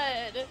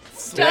good.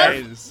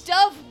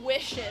 Dove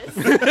wishes.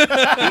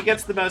 He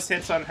gets the most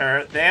hits on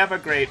her. They have a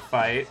great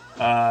fight.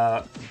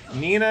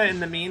 Nina, in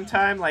the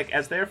meantime, like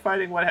as they're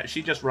fighting,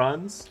 she just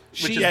runs.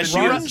 She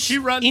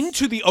runs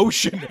into the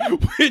ocean,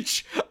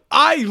 which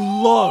I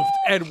loved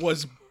and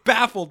was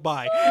baffled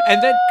by,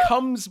 and then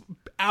comes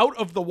out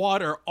of the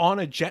water on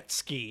a jet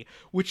ski,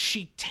 which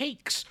she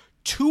takes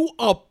to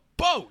a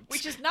boat.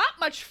 Which is not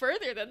much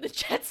further than the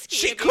jet ski.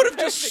 She could have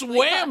just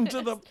swam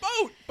to the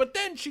boat, but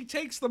then she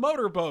takes the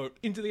motorboat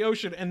into the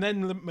ocean, and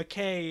then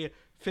McKay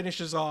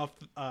finishes off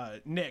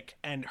Nick,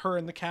 and her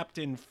and the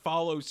captain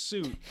follow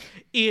suit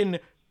in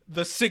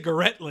the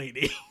Cigarette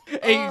Lady,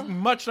 a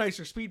much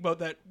nicer speedboat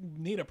that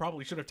Nina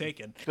probably should have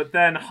taken. But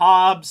then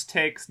Hobbs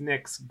takes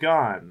Nick's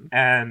gun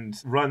and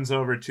runs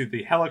over to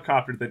the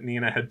helicopter that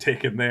Nina had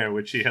taken there,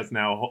 which she has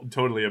now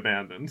totally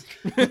abandoned.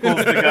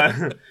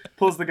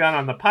 Pulls the gun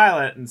on the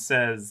pilot and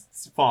says,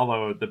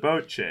 follow the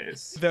boat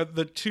chase.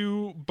 The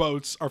two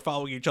boats are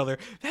following each other.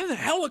 Then the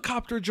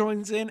helicopter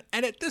joins in,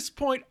 and at this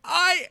point,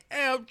 I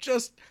am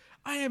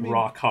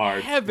rock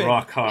hard. Heaven.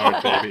 Rock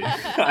hard, baby.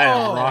 I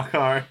am rock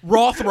hard.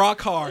 Rock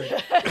hard.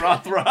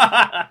 Roth.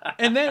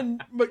 And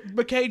then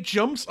McKay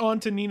jumps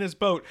onto Nina's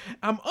boat.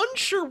 I'm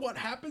unsure what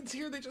happens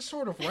here. They just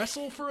sort of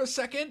wrestle for a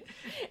second.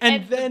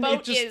 And then the boat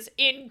it just is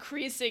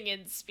increasing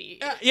in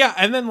speed. Yeah,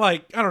 and then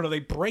I don't know, they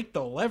break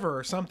the lever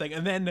or something.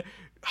 And then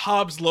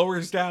Hobbs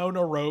lowers down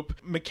a rope.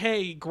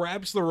 McKay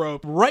grabs the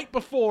rope right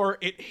before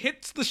it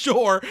hits the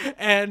shore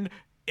and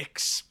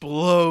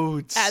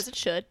explodes. As it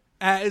should.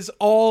 As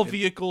all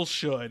vehicles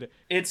should.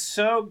 It's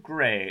so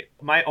great.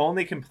 My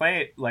only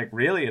complaint,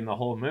 really in the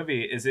whole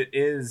movie, is it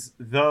is,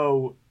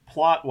 though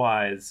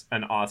plot-wise,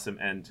 an awesome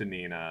end to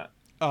Nina.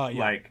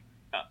 Yeah.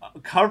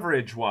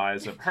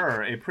 Coverage-wise of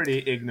her, a pretty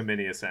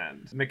ignominious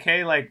end.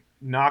 McKay,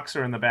 knocks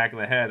her in the back of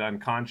the head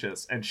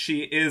unconscious, and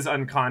she is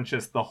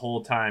unconscious the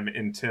whole time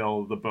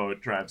until the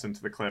boat drives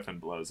into the cliff and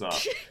blows up.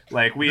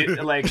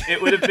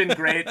 It would have been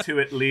great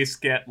to at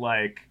least get,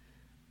 a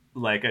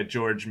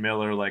George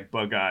Miller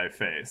bug eye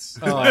face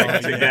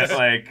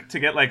to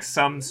get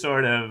some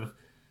sort of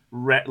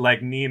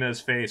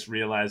Nina's face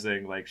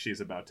realizing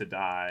she's about to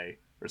die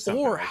or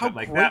something. Or how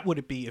great would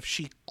it be if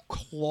she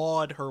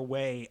clawed her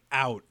way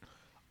out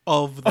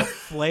of the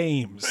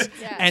flames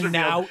and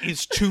now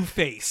is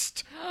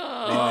two-faced.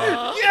 Oh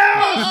my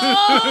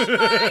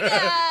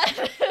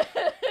God.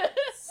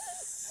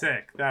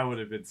 Sick. That would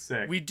have been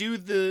sick. We do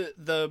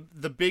the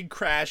big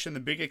crash and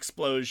the big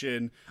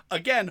explosion.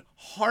 Again,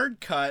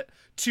 hard cut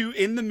to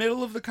in the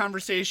middle of the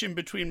conversation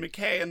between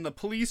McKay and the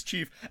police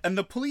chief. And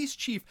the police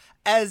chief,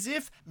 as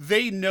if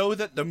they know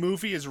that the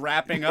movie is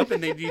wrapping up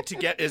and they need to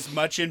get as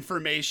much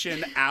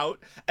information out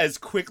as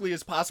quickly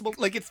as possible.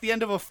 It's the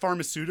end of a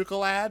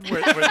pharmaceutical ad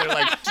where they're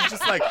she's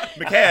just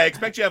McKay, I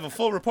expect you to have a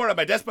full report on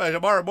my desk by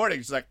tomorrow morning.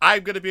 She's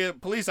I'm going to be a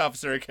police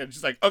officer again.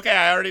 She's okay,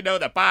 I already know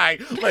that. Bye.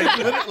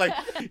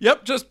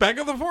 Yep, just back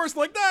of the force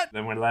like that.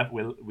 Then we're left.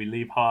 We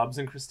leave Hobbs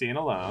and Christine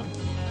alone.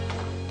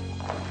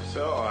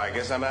 So, I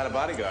guess I'm out of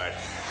bodyguard.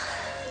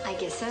 I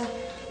guess so.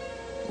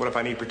 What if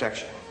I need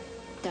protection?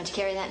 Don't you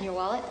carry that in your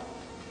wallet?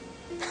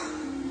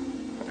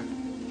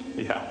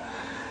 Yeah.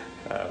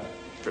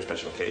 For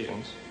special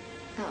occasions.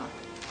 Oh.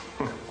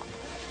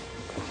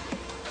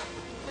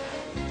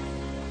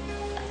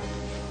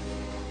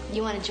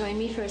 You want to join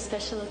me for a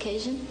special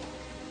occasion?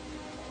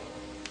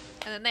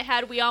 And then they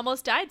had We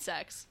Almost Died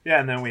sex. Yeah,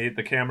 and then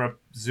the camera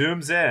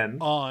zooms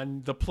in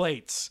on the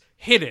plates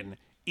hidden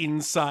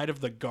inside of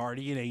the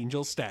guardian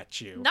angel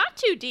statue. Not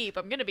too deep,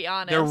 I'm gonna be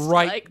honest. They're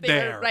right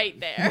there. They're right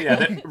there.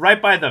 Yeah,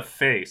 right by the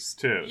face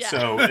too. Yeah.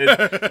 So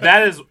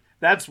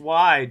that's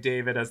why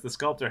David, as the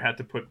sculptor, had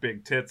to put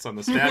big tits on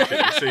the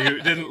statue, so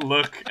you didn't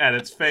look at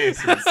its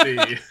face and see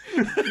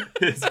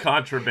his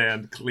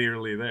contraband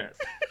clearly there.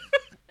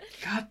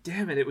 God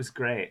damn it, it was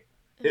great.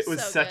 It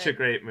was so such good. a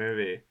great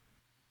movie.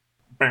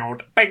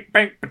 Rip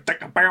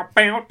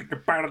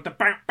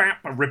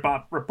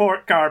off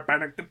report card.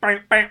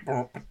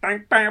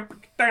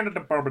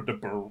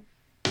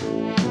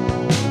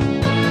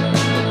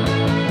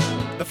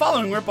 The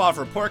following rip-off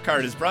report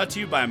card is brought to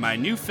you by my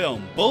new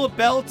film, Bullet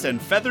Belts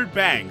and Feathered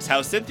Bangs,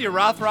 How Cynthia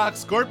Rothrock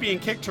Scorpion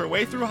Kicked Her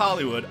Way Through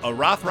Hollywood, a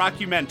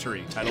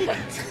Rothrock-umentary, title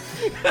blank.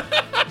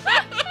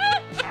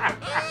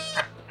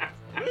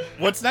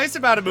 What's nice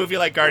about a movie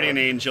like Guardian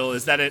Angel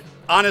is that it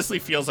honestly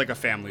feels like a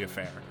family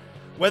affair.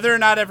 Whether or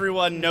not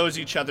everyone knows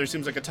each other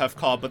seems like a tough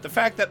call, but the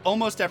fact that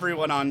almost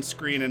everyone on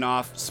screen and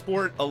off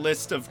sport a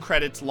list of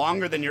credits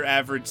longer than your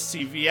average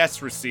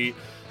CVS receipt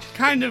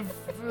kind of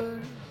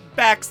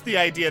backs the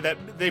idea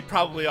that they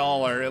probably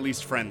all are at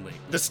least friendly.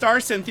 The star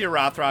Cynthia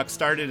Rothrock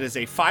started as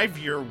a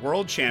 5-year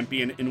world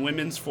champion in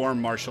women's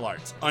form martial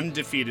arts,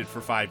 undefeated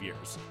for 5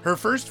 years. Her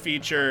first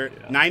feature,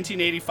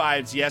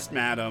 1985's Yes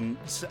Madam,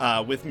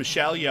 with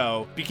Michelle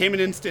Yeoh, became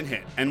an instant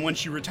hit, and when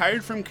she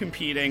retired from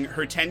competing,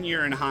 her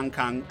 10-year in Hong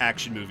Kong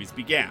action movies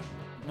began.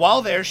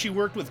 While there, she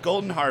worked with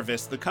Golden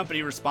Harvest, the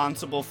company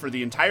responsible for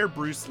the entire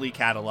Bruce Lee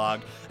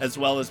catalog, as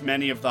well as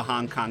many of the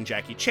Hong Kong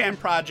Jackie Chan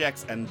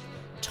projects and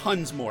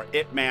tons more.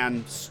 Ip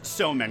Man,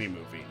 so many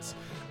movies.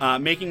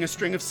 making a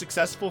string of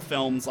successful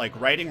films like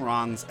Righting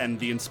Wrongs and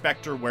The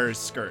Inspector Wears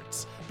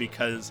Skirts,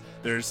 because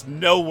there's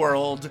no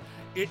world,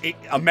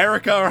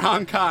 America or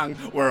Hong Kong,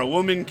 where a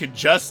woman could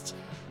just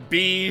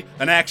be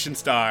an action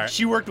star.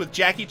 She worked with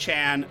Jackie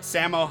Chan,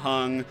 Sammo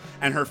Hung,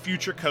 and her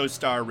future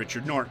co-star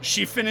Richard Norton.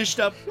 She finished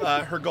up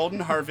her Golden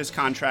Harvest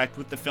contract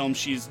with the film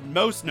she's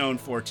most known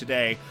for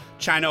today,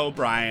 China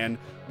O'Brien,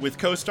 with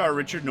co-star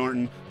Richard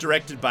Norton,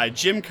 directed by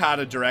Jim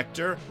Cotta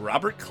director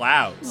Robert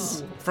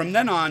Clouse. From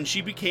then on, she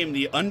became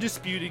the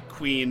undisputed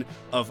queen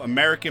of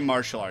American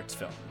martial arts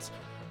films.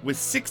 With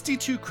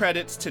 62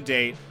 credits to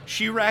date,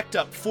 she racked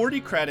up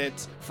 40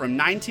 credits from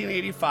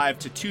 1985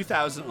 to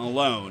 2000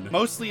 alone,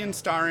 mostly in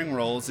starring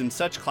roles in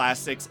such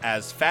classics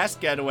as Fast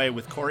Getaway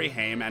with Corey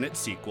Haim and its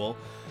sequel,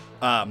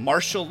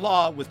 Martial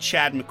Law with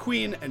Chad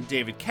McQueen and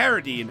David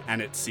Carradine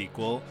and its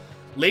sequel,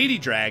 Lady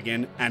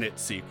Dragon and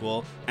its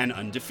sequel, and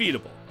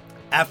Undefeatable.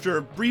 After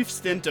a brief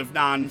stint of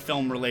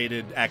non-film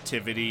related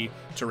activity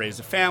to raise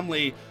a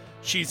family,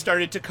 she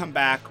started to come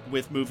back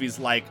with movies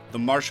like The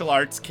Martial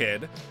Arts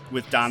Kid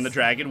with Don the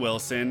Dragon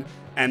Wilson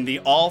and the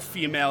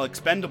all-female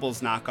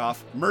Expendables knockoff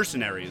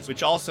Mercenaries,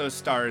 which also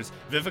stars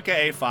Vivica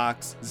A.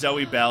 Fox,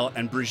 Zoe Bell,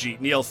 and Brigitte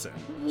Nielsen.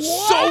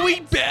 Zoe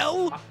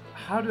Bell?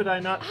 How did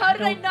I not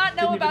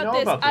know about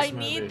this? I movie?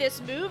 need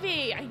this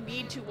movie. I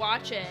need to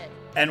watch it.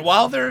 And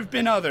while there have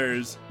been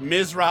others,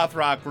 Ms.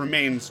 Rothrock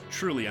remains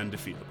truly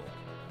undefeatable.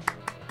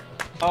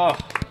 Oh,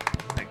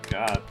 my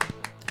God.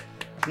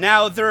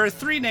 Now, there are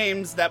three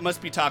names that must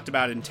be talked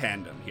about in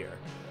tandem here.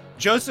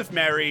 Joseph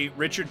Mary,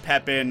 Richard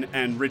Pepin,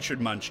 and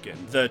Richard Munchkin,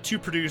 the two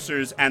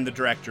producers and the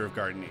director of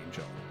Guardian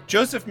Angel.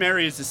 Joseph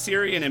Mary is a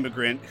Syrian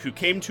immigrant who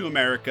came to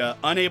America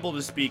unable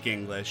to speak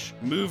English,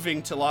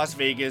 moving to Las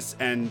Vegas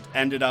and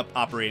ended up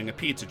operating a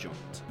pizza joint.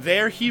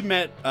 There he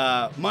met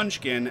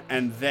Munchkin,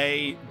 and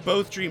they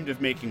both dreamed of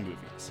making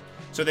movies.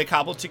 So they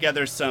cobbled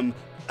together some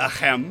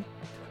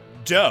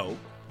dough,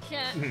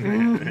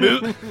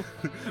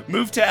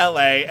 moved to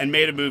LA and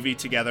made a movie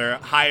together,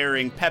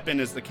 hiring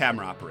Pepin as the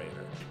camera operator.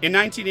 In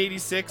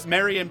 1986,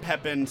 Mary and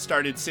Pepin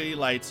started City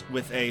Lights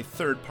with a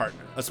third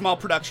partner, a small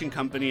production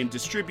company and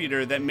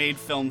distributor that made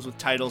films with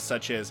titles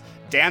such as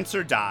Dance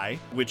or Die,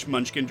 which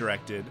Munchkin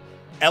directed,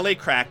 LA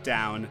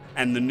Crackdown,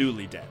 and The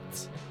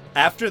Newlydeads.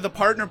 After the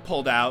partner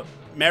pulled out,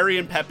 Mary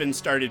and Pepin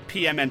started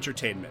PM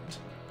Entertainment.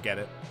 Get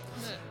it?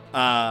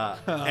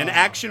 An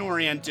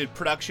action-oriented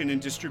production and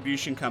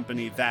distribution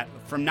company that,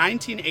 from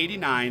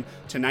 1989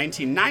 to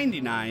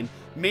 1999,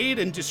 made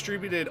and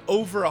distributed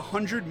over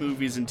 100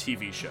 movies and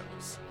TV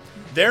shows.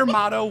 Their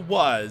motto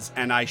was,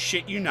 and I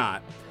shit you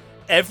not,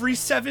 every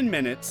 7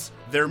 minutes,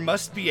 there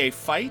must be a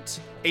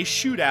fight, a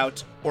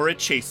shootout, or a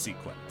chase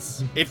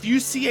sequence. If you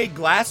see a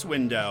glass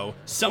window,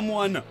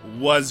 someone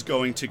was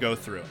going to go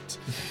through it.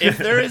 If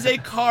there is a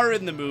car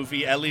in the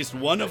movie, at least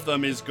one of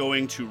them is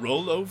going to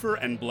roll over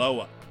and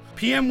blow up.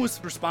 PM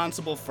was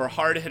responsible for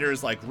hard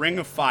hitters like Ring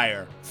of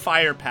Fire,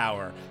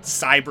 Firepower,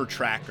 Cyber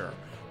Tracker,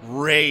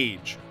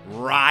 Rage,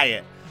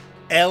 Riot,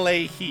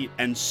 LA Heat,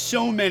 and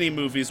so many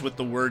movies with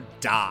the word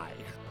die.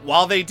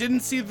 While they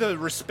didn't see the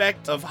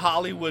respect of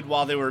Hollywood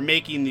while they were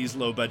making these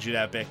low-budget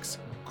epics,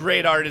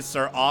 great artists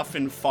are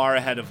often far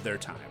ahead of their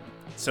time.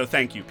 So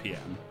thank you,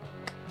 PM.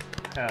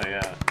 Hell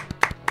yeah.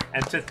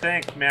 And to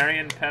think Mary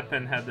and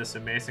Pepin had this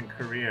amazing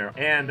career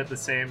and at the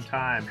same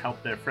time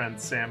helped their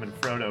friends Sam and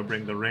Frodo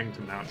bring the ring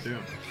to Mount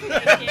Doom.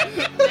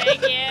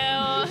 Thank you.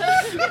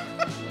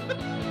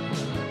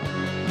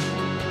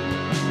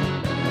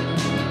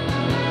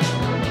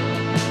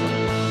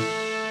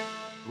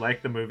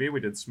 Like the movie, we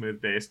did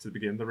smooth bass to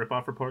begin the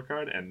rip-off report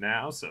card, and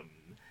now some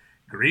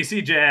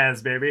greasy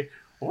jazz, baby.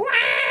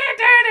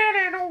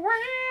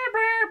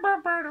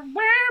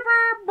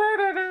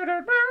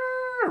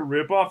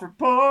 Rip-off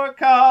report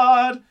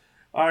card.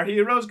 Our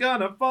hero's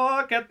gonna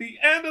fuck at the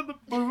end of the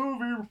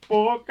movie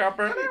report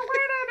card.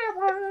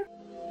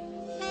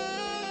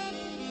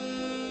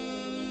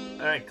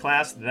 Alright,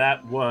 class,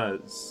 that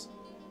was...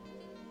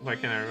 Why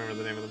can't I remember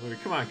the name of the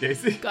movie? Come on,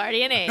 Casey.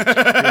 Guardian Angel.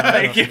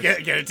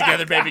 Get it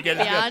together, baby. Get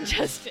it Beyond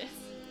together. Justice.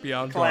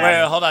 Beyond Wait,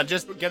 Justice. hold on.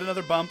 Just get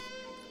another bump.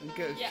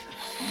 Yeah.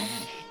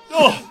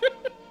 Oh!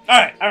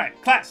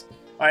 Alright, class.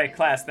 Alright,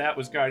 class, that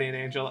was Guardian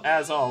Angel.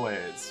 As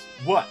always,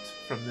 what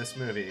from this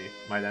movie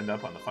might end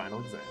up on the final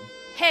exam?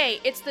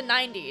 Hey, it's the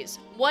 90s.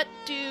 What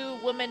do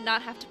women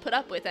not have to put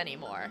up with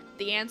anymore?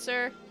 The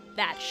answer?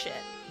 That shit.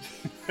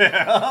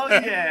 Hell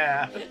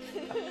yeah!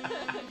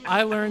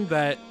 I learned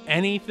that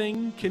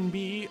anything can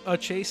be a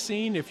chase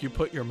scene if you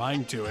put your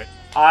mind to it.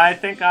 I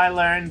think I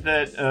learned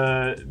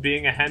that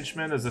being a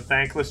henchman is a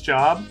thankless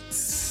job,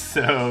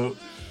 so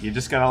you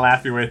just gotta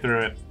laugh your way through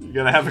it. You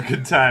gotta have a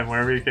good time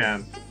wherever you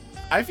can.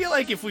 I feel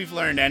like if we've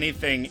learned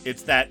anything,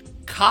 it's that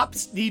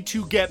cops need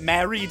to get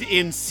married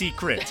in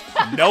secret.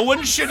 No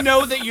one should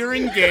know that you're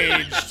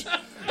engaged.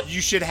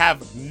 You should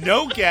have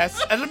no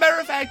guests. As a matter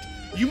of fact,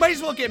 you might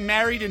as well get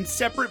married in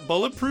separate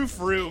bulletproof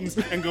rooms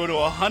and go to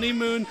a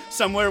honeymoon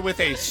somewhere with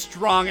a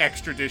strong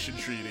extradition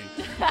treaty.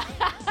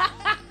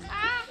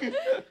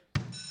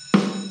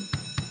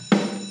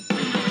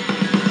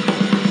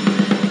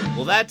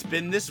 Well, that's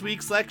been this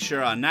week's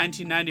lecture on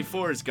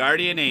 1994's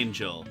Guardian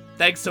Angel.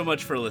 Thanks so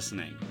much for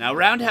listening. Now,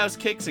 roundhouse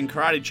kicks and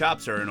karate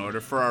chops are in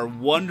order for our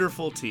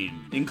wonderful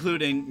team,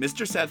 including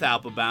Mr. Seth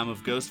Applebaum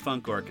of Ghost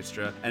Funk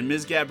Orchestra and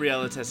Ms.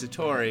 Gabriella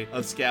Tessitore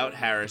of Scout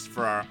Harris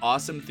for our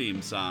awesome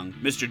theme song,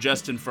 Mr.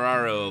 Justin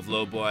Ferraro of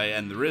Lowboy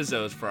and the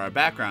Rizzos for our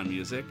background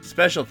music.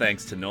 Special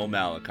thanks to Noel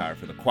Malachar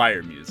for the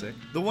choir music.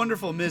 The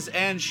wonderful Ms.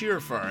 Ann Shearer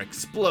for our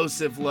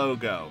explosive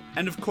logo.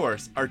 And of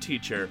course, our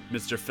teacher,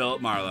 Mr. Philip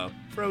Marlowe,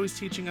 for always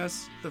teaching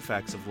us the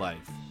facts of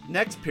life.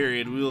 Next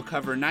period, we will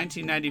cover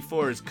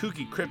 1994's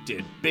kooky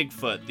cryptid,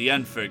 Bigfoot, The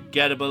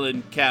Unforgettable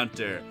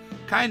Encounter,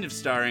 kind of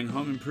starring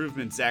Home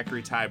Improvement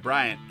Zachary Ty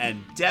Bryant,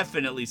 and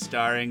definitely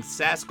starring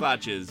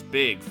Sasquatch's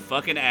big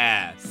fucking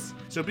ass.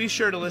 So be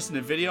sure to listen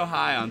to Video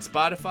High on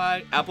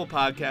Spotify, Apple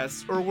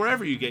Podcasts, or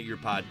wherever you get your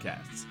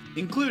podcasts,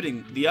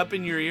 including the Up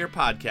in Your Ear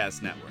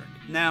Podcast Network.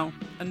 Now,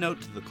 a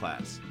note to the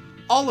class.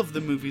 All of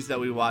the movies that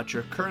we watch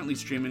are currently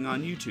streaming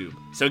on YouTube,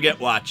 so get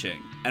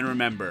watching. And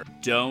remember,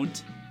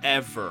 don't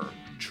ever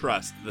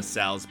trust the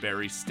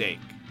Salisbury steak.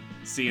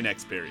 See you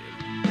next period.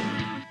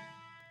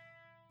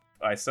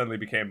 I suddenly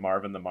became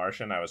Marvin the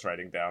Martian. I was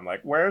writing down,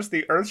 like, where's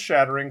the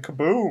earth-shattering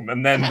kaboom?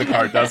 And then the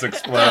car does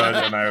explode,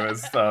 and I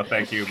was,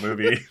 thank you,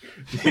 movie.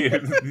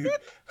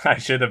 I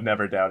should have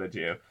never doubted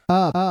you.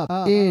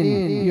 Up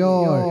in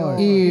your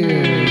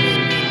ears.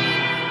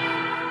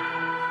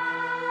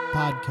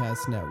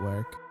 Podcast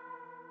Network.